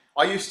walk,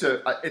 I used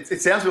to,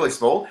 it sounds really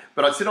small,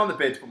 but I'd sit on the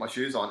bed to put my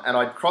shoes on, and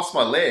I'd cross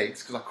my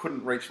legs because I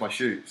couldn't reach my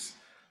shoes,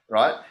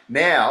 right?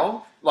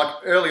 Now, like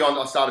early on,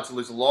 I started to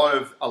lose a lot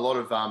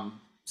of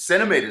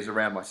centimeters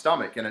around my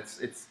stomach, and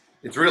it's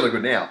really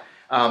good now.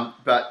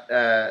 But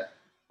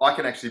I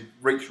can actually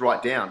reach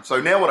right down.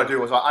 So now what I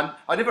do is I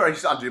never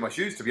used to undo my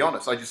shoes, to be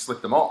honest. I just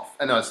slip them off,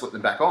 and then I slip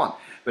them back on.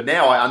 But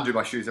now I undo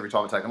my shoes every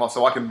time I take them off.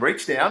 So I can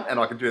reach down and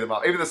I can do them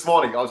up. Even this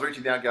morning, I was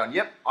reaching down going,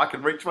 yep, I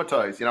can reach my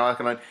toes. You know,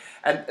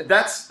 and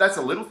that's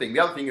a little thing.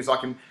 The other thing is I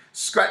can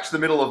scratch the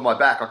middle of my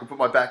back. I can put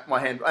my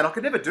hand, and I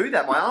could never do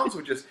that. My arms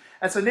would just,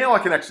 and so now I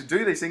can actually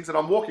do these things, and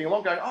I'm walking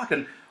along going, I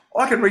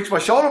can reach my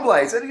shoulder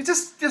blades. And it's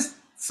just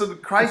some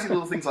crazy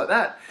little things like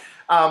that.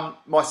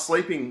 My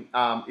sleeping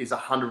is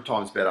 100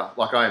 times better.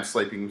 Like I am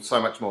sleeping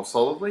so much more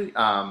solidly.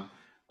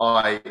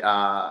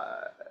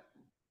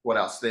 What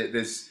else?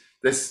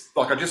 There's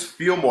like I just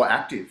feel more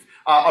active.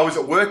 I was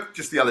at work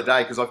just the other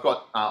day because I've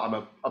got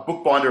I'm a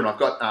bookbinder, and I've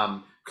got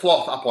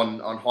cloth up on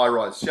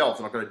high-rise shelves,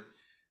 and I've got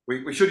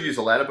we should use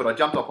a ladder, but I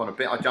jumped up on a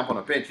bench. I jump on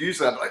a bench.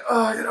 Usually I'm like,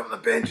 I get up on the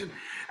bench, and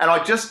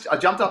I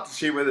jumped up to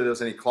see whether there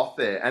was any cloth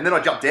there, and then I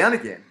jumped down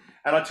again,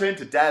 and I turned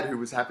to Dad,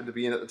 who happened to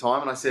be in at the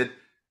time, and I said,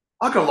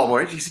 I got a lot more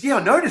energy. He said, yeah,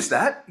 I noticed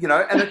that, you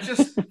know, and it's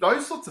just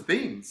those sorts of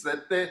things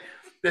that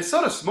they're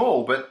sort of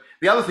small. But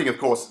the other thing, of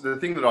course, the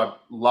thing that I'm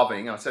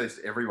loving, and I say this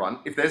to everyone,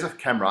 if there's a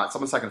camera,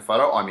 someone's taking a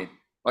photo, I'm in.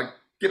 Like,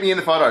 get me in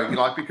the photo, you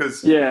know,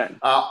 because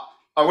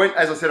I went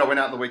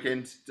out on the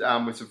weekend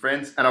with some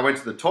friends, and I went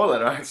to the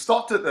toilet, and I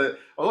stopped I was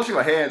washing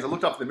my hands, I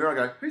looked up at the mirror and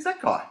go, who's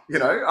that guy? You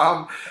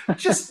know,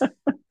 just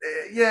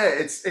Yeah,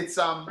 it's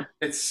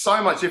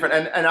so much different,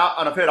 and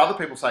I've heard other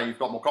people say you've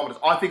got more confidence.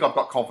 I think I've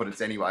got confidence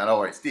anyway, and I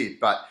always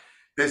did. But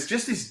there's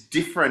just this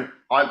different.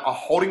 I'm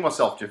holding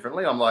myself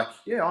differently. I'm like,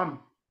 yeah,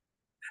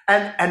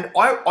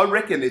 I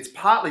reckon it's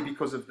partly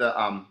because of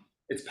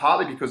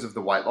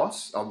the weight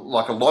loss.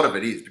 Like a lot of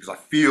it is because I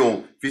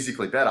feel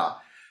physically better.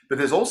 But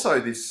there's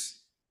also this.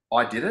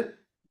 I did it.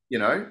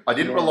 I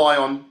didn't rely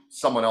on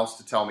someone else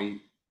to tell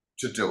me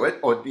to do it,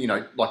 or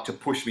like to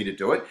push me to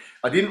do it.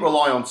 I didn't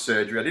rely on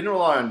surgery. I didn't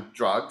rely on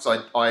drugs.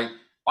 I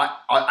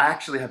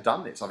actually have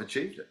done this. I've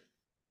achieved it.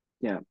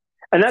 Yeah,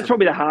 and that's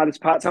probably the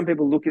hardest part. Some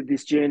people look at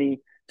this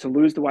journey to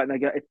lose the weight and they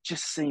go, "It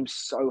just seems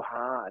so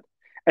hard."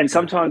 And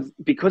sometimes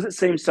because it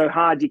seems so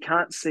hard, you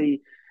can't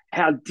see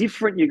how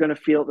different you're going to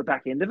feel at the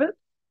back end of it.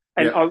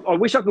 And I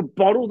wish I could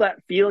bottle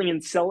that feeling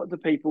and sell it to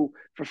people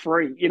for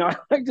free.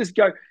 Like just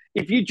go,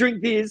 if you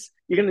drink this,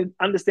 you're going to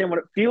understand what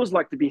it feels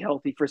like to be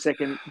healthy for a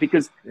second,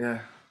 because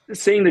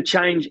seeing the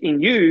change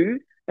in you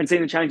and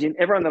seeing the change in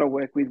everyone that I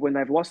work with when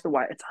they've lost the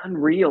weight, it's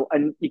unreal,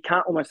 and you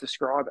can't almost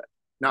describe it.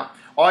 No,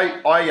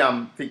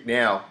 I think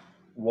now,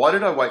 why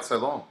did I wait so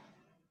long?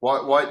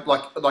 Why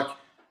like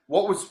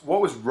what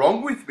was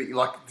wrong with me?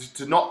 Like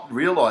to not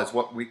realize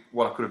what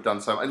I could have done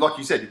so much. Like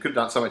you said, you could have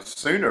done so much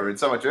sooner and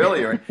so much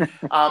earlier. And,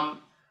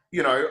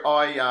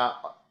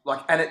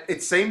 and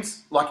it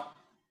seems like,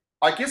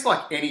 I guess like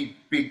any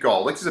big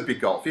goal, this is a big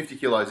goal. 50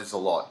 kilos is a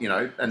lot,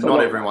 and it's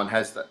not everyone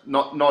has that.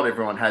 Not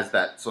everyone has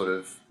that sort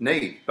of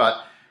need.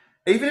 But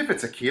even if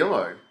it's a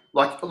kilo,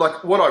 like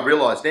what I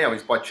realize now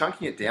is by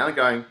chunking it down and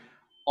going,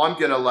 I'm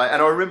going to lay,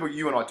 and I remember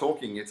you and I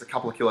talking, it's a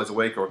couple of kilos a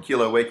week or a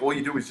kilo a week. All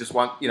you do is just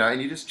one,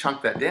 and you just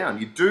chunk that down.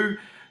 You do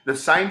the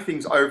same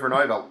things over and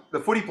over.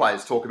 The footy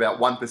players talk about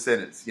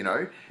 1%ers,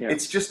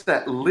 It's just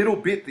that little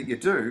bit that you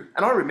do.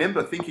 And I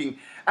remember thinking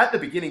at the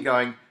beginning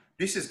going,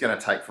 this is going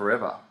to take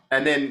forever.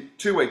 And then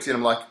 2 weeks in,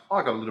 I'm like,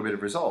 I got a little bit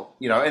of result,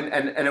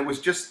 and it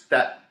was just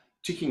that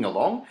ticking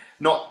along,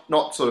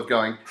 not sort of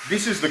going,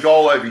 this is the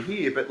goal over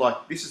here, but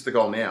like, this is the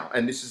goal now.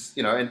 And this is,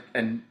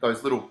 and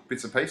those little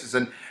bits and pieces.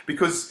 And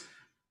because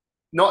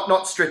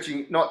not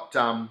stretching, not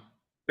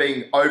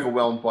being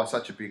overwhelmed by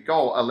such a big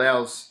goal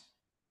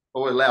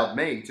allowed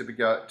me to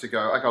go,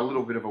 I got a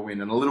little bit of a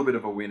win and a little bit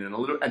of a win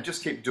and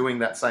just keep doing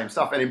that same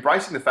stuff and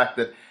embracing the fact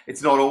that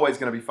it's not always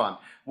going to be fun.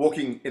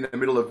 Walking in the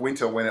middle of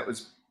winter when it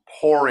was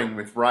pouring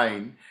with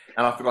rain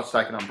and I forgot to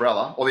take an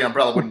umbrella, or the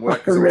umbrella wouldn't work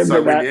because it was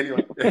so windy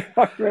anyway. Yeah.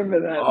 I remember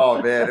that.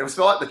 Oh man, it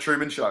felt like the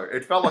Truman Show.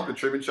 It felt like the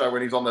Truman Show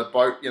when he's on the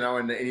boat, and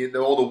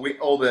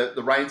all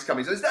the rain's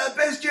coming. He says, "Is that the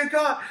best you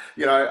got?"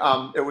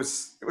 It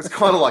was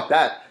kind of like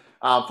that.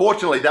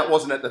 Fortunately, that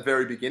wasn't at the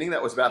very beginning.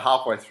 That was about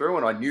halfway through,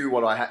 and I knew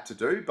what I had to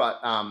do. But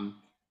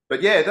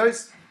yeah,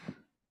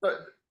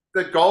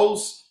 the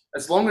goals,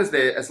 as long as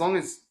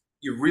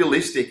you're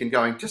realistic and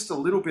going just a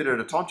little bit at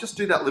a time, just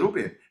do that little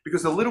bit,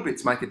 because the little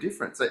bits make a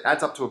difference. It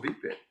adds up to a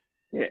big bit.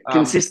 Yeah,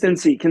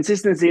 consistency.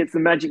 It's the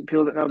magic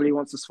pill that nobody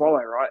wants to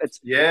swallow, right?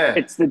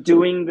 It's the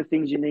doing the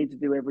things you need to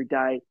do every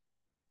day,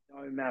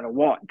 no matter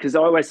what. Because I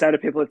always say to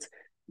people, it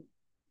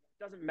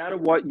doesn't matter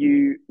what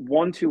you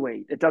want to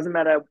eat. It doesn't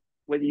matter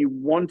whether you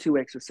want to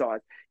exercise.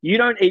 You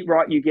don't eat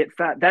right, you get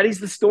fat. That is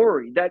the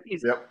story. That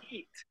is it,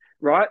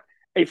 right?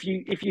 If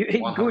you eat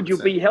 100%. Good,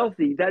 you'll be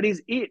healthy. That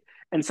is it.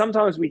 And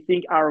sometimes we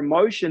think our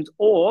emotions,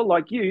 or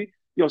like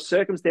your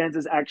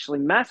circumstances actually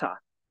matter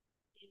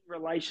in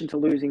relation to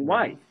losing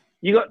weight.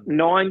 You got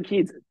 9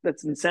 kids.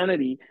 That's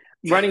insanity.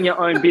 Running your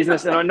own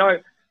business. And I know,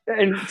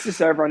 and just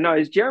so everyone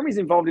knows, Jeremy's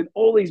involved in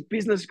all these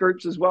business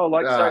groups as well.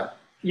 So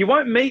you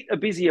won't meet a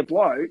busier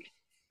bloke,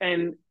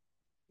 and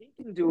he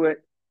can do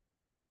it.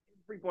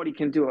 Everybody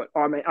can do it.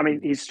 I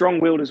mean, he's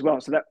strong-willed as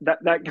well. So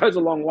that goes a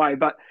long way.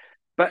 But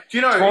do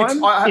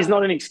time is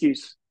not an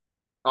excuse.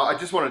 I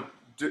just wanted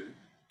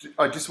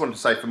to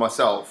say for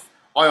myself,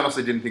 I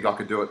honestly didn't think I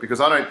could do it,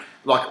 because I don't,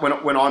 like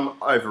when I'm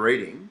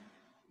overeating,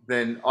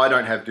 then I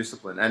don't have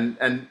discipline.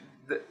 And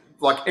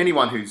like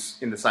anyone who's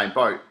in the same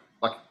boat,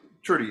 like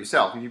true to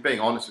yourself, if you're being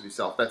honest with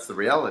yourself, that's the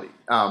reality.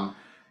 And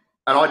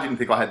I didn't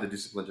think I had the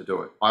discipline to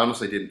do it. I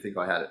honestly didn't think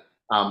I had it.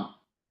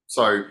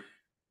 So,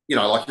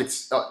 like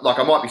it's like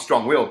I might be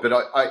strong-willed, but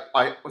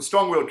I was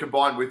strong-willed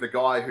combined with a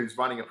guy who's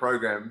running a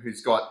program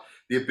who's got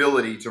the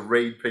ability to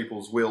read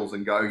people's wills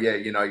and go,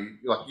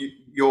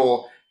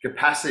 your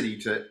capacity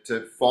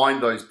to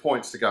find those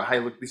points to go, hey,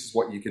 look, this is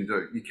what you can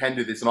do. You can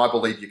do this, and I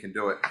believe you can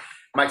do it.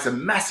 Makes a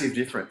massive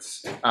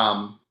difference.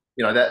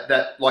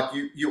 That like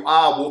you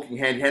are walking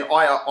hand in hand.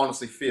 I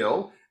honestly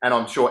feel, and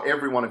I'm sure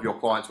every one of your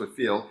clients would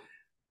feel,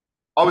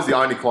 I was the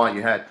only client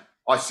you had.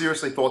 I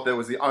seriously thought there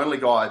was the only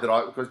guy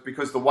that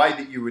because the way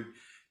that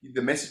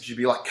the message you'd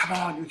be like, come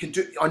on, you can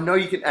do, I know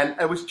you can. And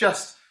it was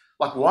just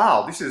like,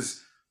 wow, this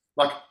is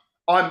like,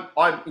 I'm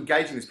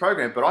engaging this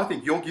program, but I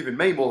think you're giving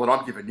me more than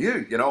I'm giving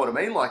you. You know what I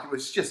mean? Like it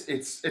was just,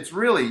 it's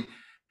really,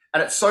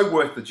 and it's so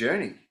worth the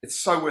journey. It's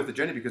so worth the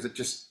journey, because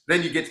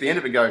then you get to the end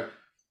of it and go,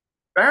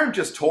 Baron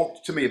just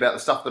talked to me about the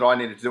stuff that I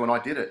needed to do and I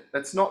did it.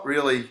 That's not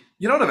really,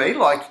 you know what I mean?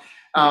 Like,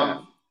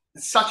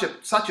 it's such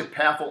a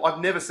powerful, I've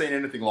never seen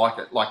anything like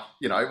it. Like,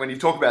 when you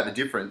talk about the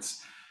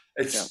difference,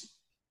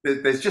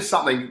 there's just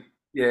something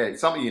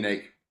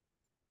unique.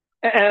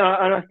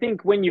 And I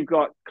think when you've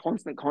got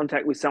constant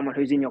contact with someone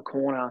who's in your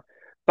corner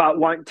but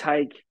won't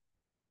take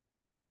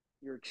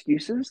your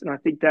excuses, and I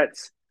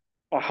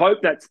hope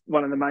that's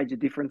one of the major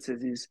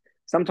differences is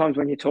sometimes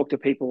when you talk to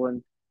people and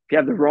if you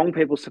have the wrong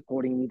people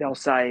supporting you, they'll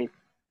say,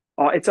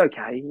 oh, it's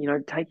okay.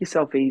 Take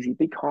yourself easy.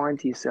 Be kind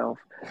to yourself.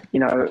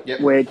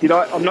 Yep.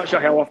 I'm not sure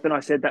how often I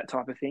said that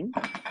type of thing.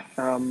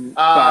 But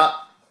I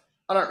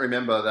don't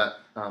remember that.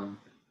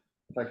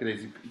 Take it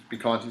easy. Be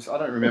kind to yourself.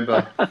 I don't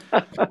remember.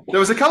 There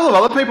was a couple of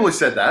other people who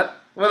said that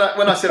when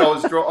I said I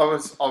was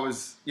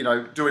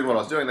doing what I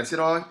was doing. They said,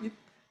 oh, you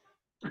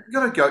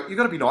got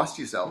to be nice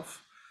to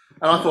yourself.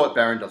 And I thought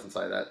Barron doesn't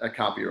say that. That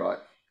can't be right.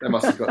 They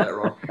must have got that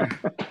wrong.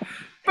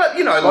 But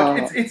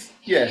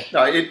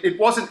it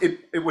wasn't.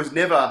 It was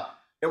never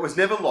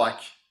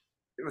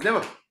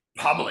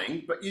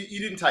pummeling. But you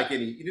didn't take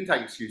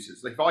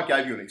excuses. Like if I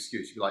gave you an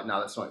excuse, you'd be like,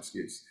 no, that's not an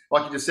excuse.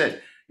 Like you just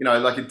said,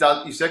 like it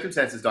does. Your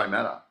circumstances don't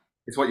matter.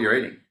 It's what you're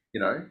eating.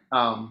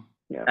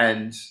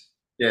 And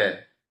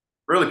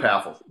really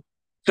powerful.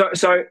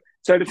 So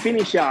to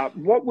finish up,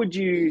 what would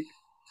you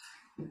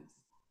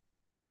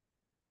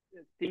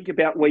think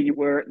about where you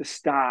were at the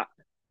start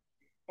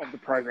of the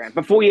program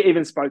before you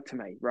even spoke to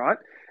me, right?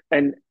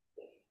 And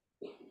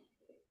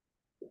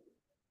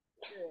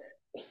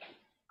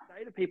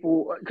say to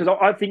people, because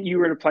I think you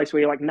were in a place where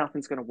you're like,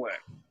 nothing's going to work.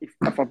 If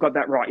I've got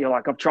that right, you're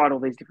like, I've tried all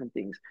these different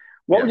things.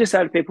 What would you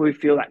say to people who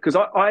feel that? Because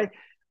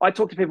I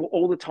talk to people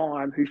all the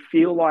time who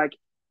feel like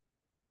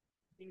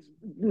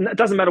it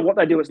doesn't matter what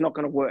they do, it's not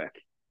going to work,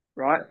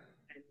 right?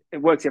 And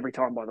it works every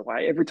time, by the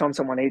way. Every time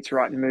someone eats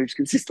right and moves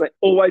consistently,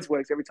 always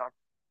works every time.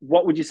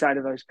 What would you say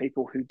to those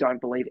people who don't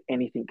believe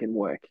anything can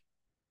work?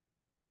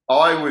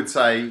 I would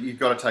say you've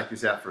got to take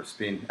this out for a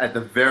spin. At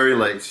the very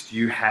least,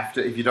 you have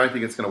to. If you don't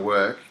think it's going to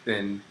work,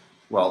 then,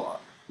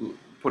 well,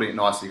 putting it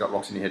nicely, you got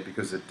rocks in your head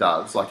because it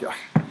does. Like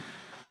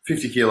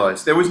 50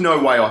 kilos. There was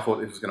no way I thought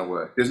this was going to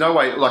work. There's no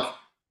way. Like,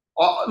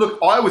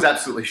 I was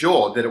absolutely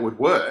sure that it would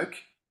work,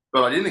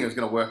 but I didn't think it was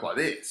going to work like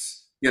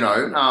this.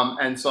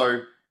 And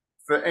so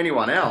for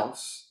anyone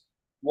else,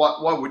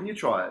 why wouldn't you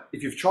try it?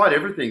 If you've tried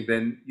everything,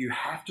 then you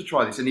have to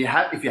try this. And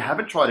if you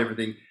haven't tried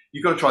everything,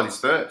 you've got to try this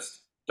first.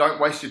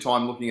 Don't waste your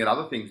time looking at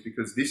other things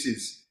because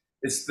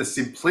it's the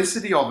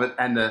simplicity of it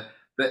and the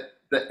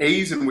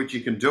ease in which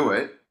you can do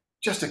it.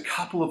 Just a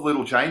couple of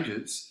little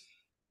changes.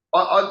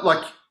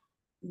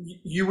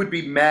 You would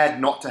be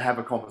mad not to have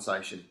a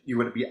conversation. You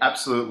would be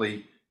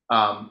absolutely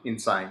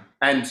insane.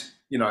 And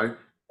the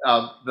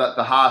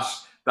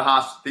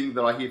harsh thing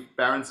that I hear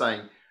Barron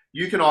saying,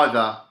 you can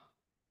either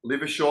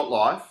live a short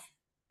life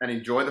and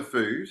enjoy the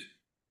food,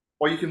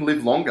 or you can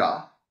live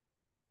longer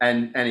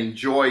and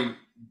enjoy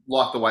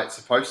life the way it's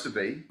supposed to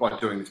be by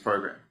doing this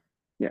program.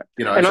 Yeah.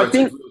 And so I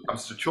think it really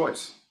comes to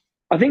choice.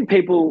 I think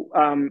people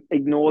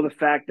ignore the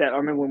fact that I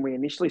remember when we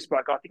initially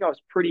spoke, I think I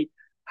was pretty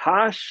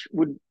harsh,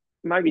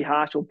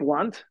 harsh or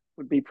blunt,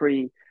 would be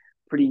pretty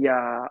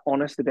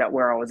honest about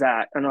where I was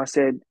at. And I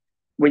said,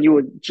 when you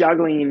were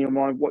juggling in your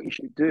mind what you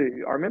should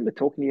do, I remember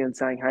talking to you and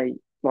saying, hey,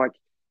 like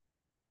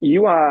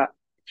you are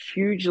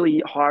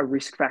hugely high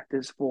risk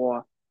factors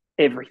for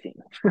everything,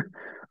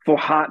 for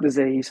heart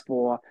disease,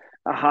 for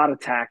a heart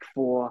attack,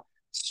 for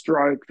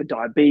stroke, for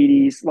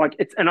diabetes. I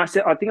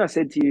think I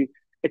said to you,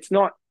 it's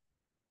not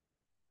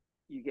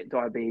you get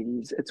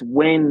diabetes, it's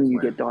when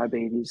you get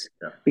diabetes,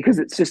 because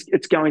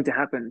it's going to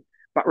happen.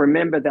 But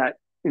remember that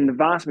in the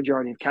vast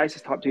majority of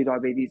cases, type 2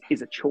 diabetes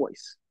is a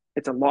choice.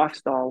 It's a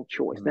lifestyle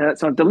choice. Now,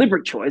 it's not a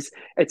deliberate choice.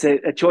 It's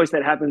a choice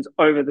that happens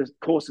over the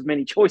course of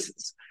many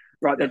choices,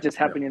 right, that just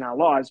happen in our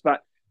lives.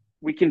 But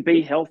we can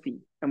be healthy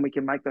and we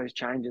can make those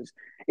changes.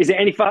 Is there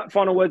any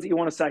final words that you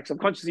want to say? Because I'm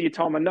conscious of your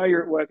time. I know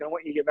you're at work and I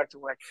want you to get back to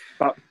work.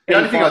 But the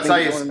only thing I'd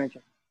say is,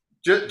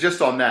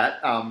 just on that,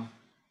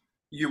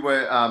 you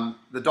were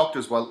the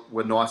doctors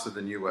were nicer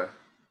than you were,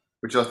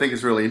 which I think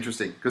is really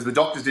interesting because the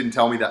doctors didn't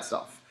tell me that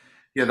stuff.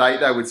 Yeah,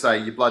 they would say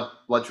your blood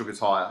sugar's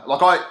higher.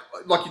 Like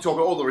you talk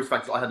about all the risk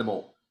factors, I had them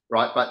all,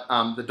 right? But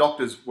the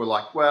doctors were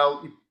like, well,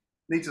 you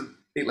need to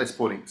eat less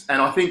puddings.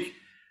 And I think,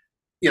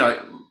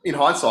 in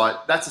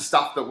hindsight, that's the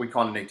stuff that we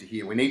kind of need to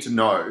hear. We need to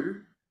know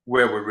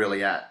where we're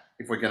really at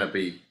if we're going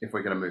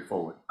to move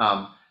forward.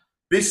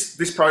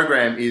 This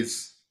program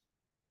is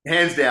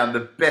hands down the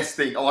best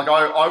thing. Like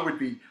I want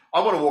to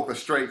walk the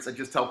streets and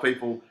just tell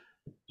people,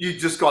 you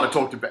just got to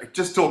talk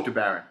to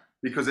Barron.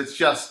 Because it's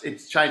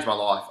changed my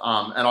life.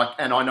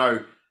 And I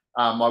know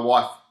my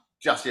wife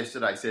just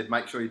yesterday said,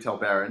 make sure you tell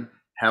Barron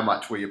how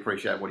much we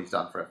appreciate what he's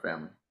done for our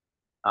family.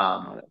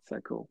 That's so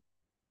cool.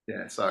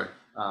 Yeah. So,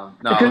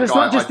 because it's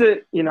not just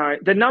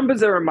the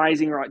numbers are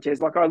amazing, right,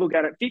 Jez? Like I look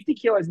at it, 50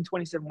 kilos in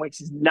 27 weeks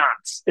is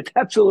nuts. It's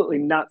absolutely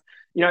nuts.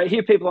 I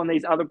hear people on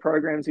these other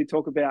programs who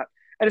talk about,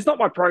 and it's not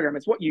my program,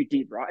 it's what you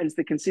did, right? And it's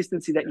the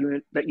consistency that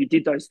you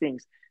did those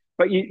things.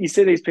 But you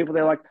see these people,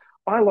 they're like,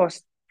 I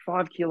lost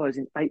 5 kilos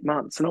in 8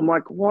 months. And I'm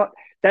like, what?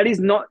 That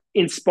is not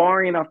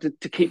inspiring enough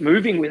to keep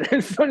moving with it.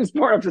 It's not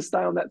inspiring enough to stay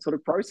on that sort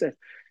of process.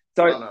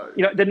 So,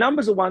 the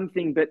numbers are one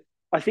thing, but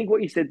I think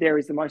what you said there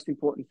is the most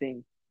important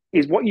thing.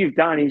 Is what you've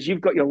done is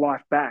you've got your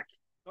life back,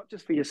 not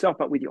just for yourself,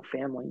 but with your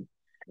family.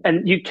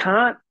 And you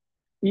can't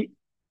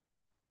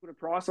put a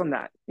price on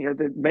that.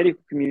 The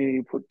medical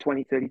community put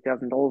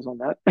 $20,000-$30,000 on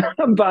that,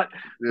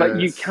 but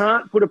you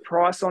can't put a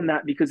price on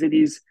that because it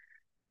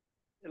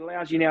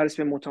allows you now to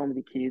spend more time with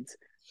your kids.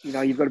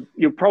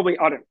 You're probably,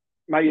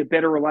 maybe a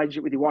better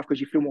relationship with your wife because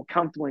you feel more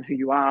comfortable in who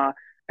you are,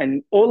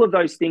 and all of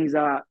those things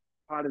are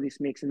part of this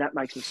mix, and that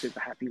makes me super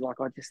happy.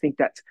 I just think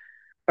that's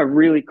a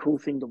really cool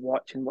thing to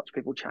watch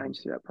people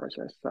change through that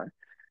process. So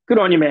good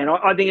on you, man.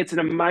 I think it's an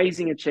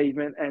amazing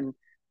achievement, and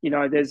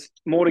there's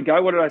more to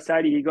go. What did I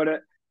say to you?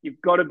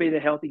 You've got to be the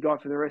healthy guy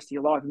for the rest of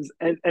your life.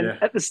 And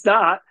at the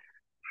start,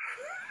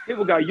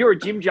 people go, "You're a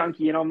gym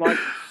junkie," and I'm like,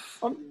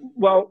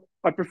 "Well,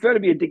 I prefer to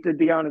be addicted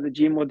to going to the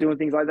gym or doing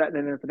things like that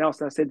than anything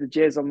else." And I said to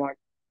Jez, I'm like,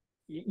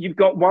 "You've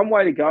got one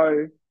way to go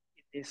in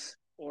this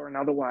or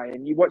another way."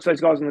 And you watch those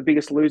guys on The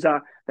Biggest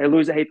Loser; they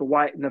lose a heap of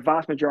weight, and the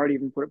vast majority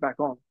of them put it back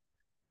on,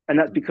 and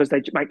that's because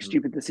they make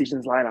stupid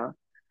decisions later.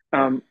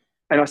 And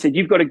I said,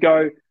 "You've got to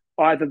go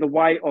either the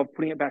way of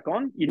putting it back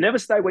on. You never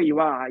stay where you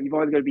are. You've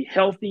either got to be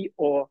healthy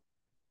or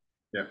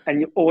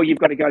you've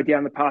got to go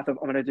down the path of,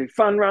 I'm going to do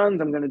fun runs.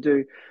 I'm going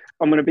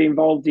to be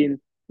involved in,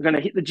 I'm going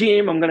to hit the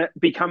gym. I'm going to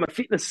become a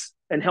fitness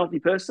and healthy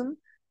person."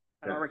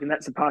 And I reckon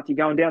that's the path you're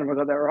going down. Have I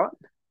got that right?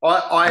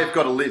 I have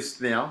got a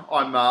list now.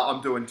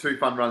 I'm doing 2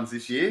 fun runs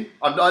this year.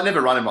 I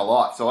never run in my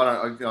life, so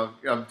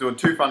I'm doing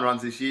 2 fun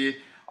runs this year.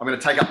 I'm going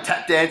to take up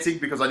tap dancing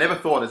because I never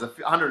thought as a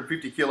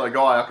 150 kilo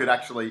guy I could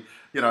actually,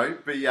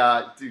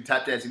 do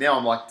tap dancing. Now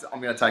I'm like,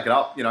 I'm going to take it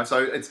up.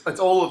 So it's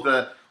all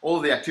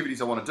of the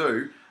activities I want to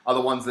do are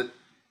the ones that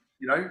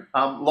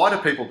lighter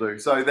people do.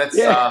 So that's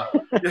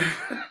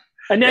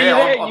And now you're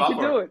there, you can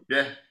do it.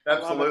 Yeah,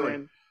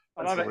 absolutely.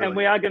 I love it. And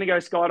we are going to go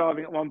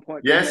skydiving at one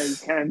point.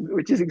 Yes. You can,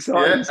 which is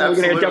exciting. Yeah, so we're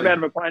going to go jump out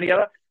of a plane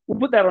together. We'll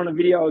put that on a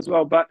video as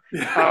well. But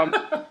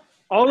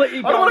I'll let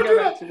you go and go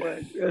back to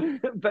work.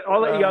 But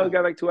I'll let you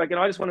go back to work. And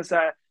I just want to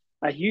say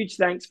a huge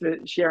thanks for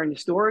sharing your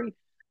story.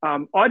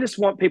 I just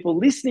want people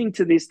listening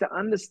to this to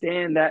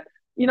understand that,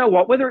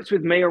 whether it's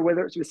with me or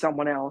whether it's with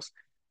someone else,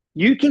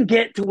 you can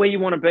get to where you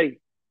want to be.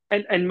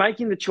 And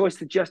making the choice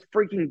to just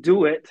freaking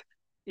do it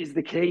is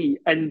the key,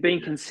 and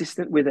being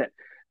consistent with it.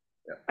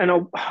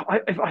 And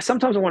I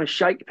sometimes I want to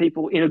shake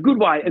people in a good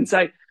way and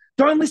say,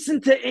 don't listen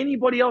to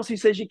anybody else who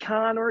says you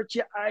can't, or it's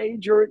your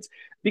age, or it's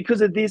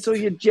because of this, or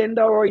your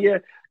gender, or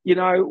that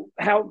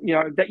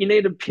you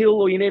need a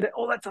pill, or you need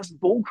all that stuff's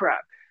bull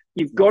crap.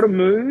 You've got to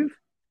move,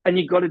 and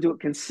you've got to do it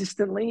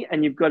consistently,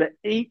 and you've got to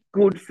eat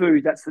good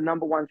food. That's the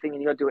number one thing,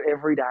 and you've got to do it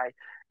every day,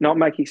 not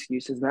make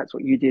excuses. And that's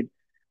what you did.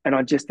 And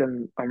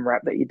I'm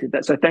wrapped that you did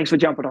that. So thanks for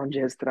jumping on,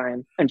 Jez, today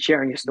and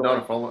sharing your story.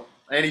 Not a problem.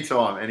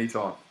 Anytime.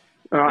 All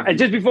right. And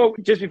just before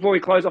we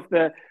close off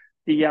the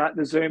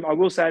Zoom, I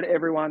will say to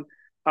everyone,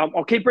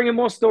 I'll keep bringing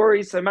more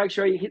stories. So make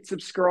sure you hit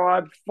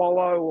subscribe,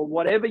 follow, or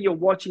whatever you're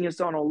watching us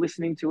on or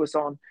listening to us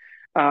on.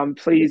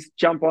 Please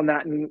jump on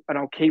that, and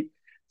I'll keep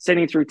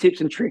sending through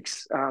tips and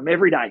tricks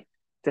every day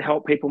to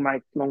help people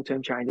make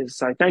long-term changes.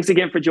 So thanks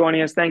again for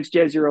joining us. Thanks,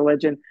 Jez. You're a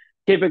legend.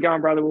 Keep it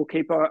going, brother. We'll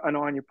keep an eye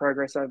on your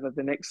progress over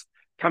the next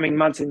coming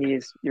months and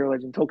years. You're a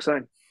legend. Talk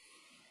soon.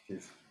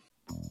 Cheers.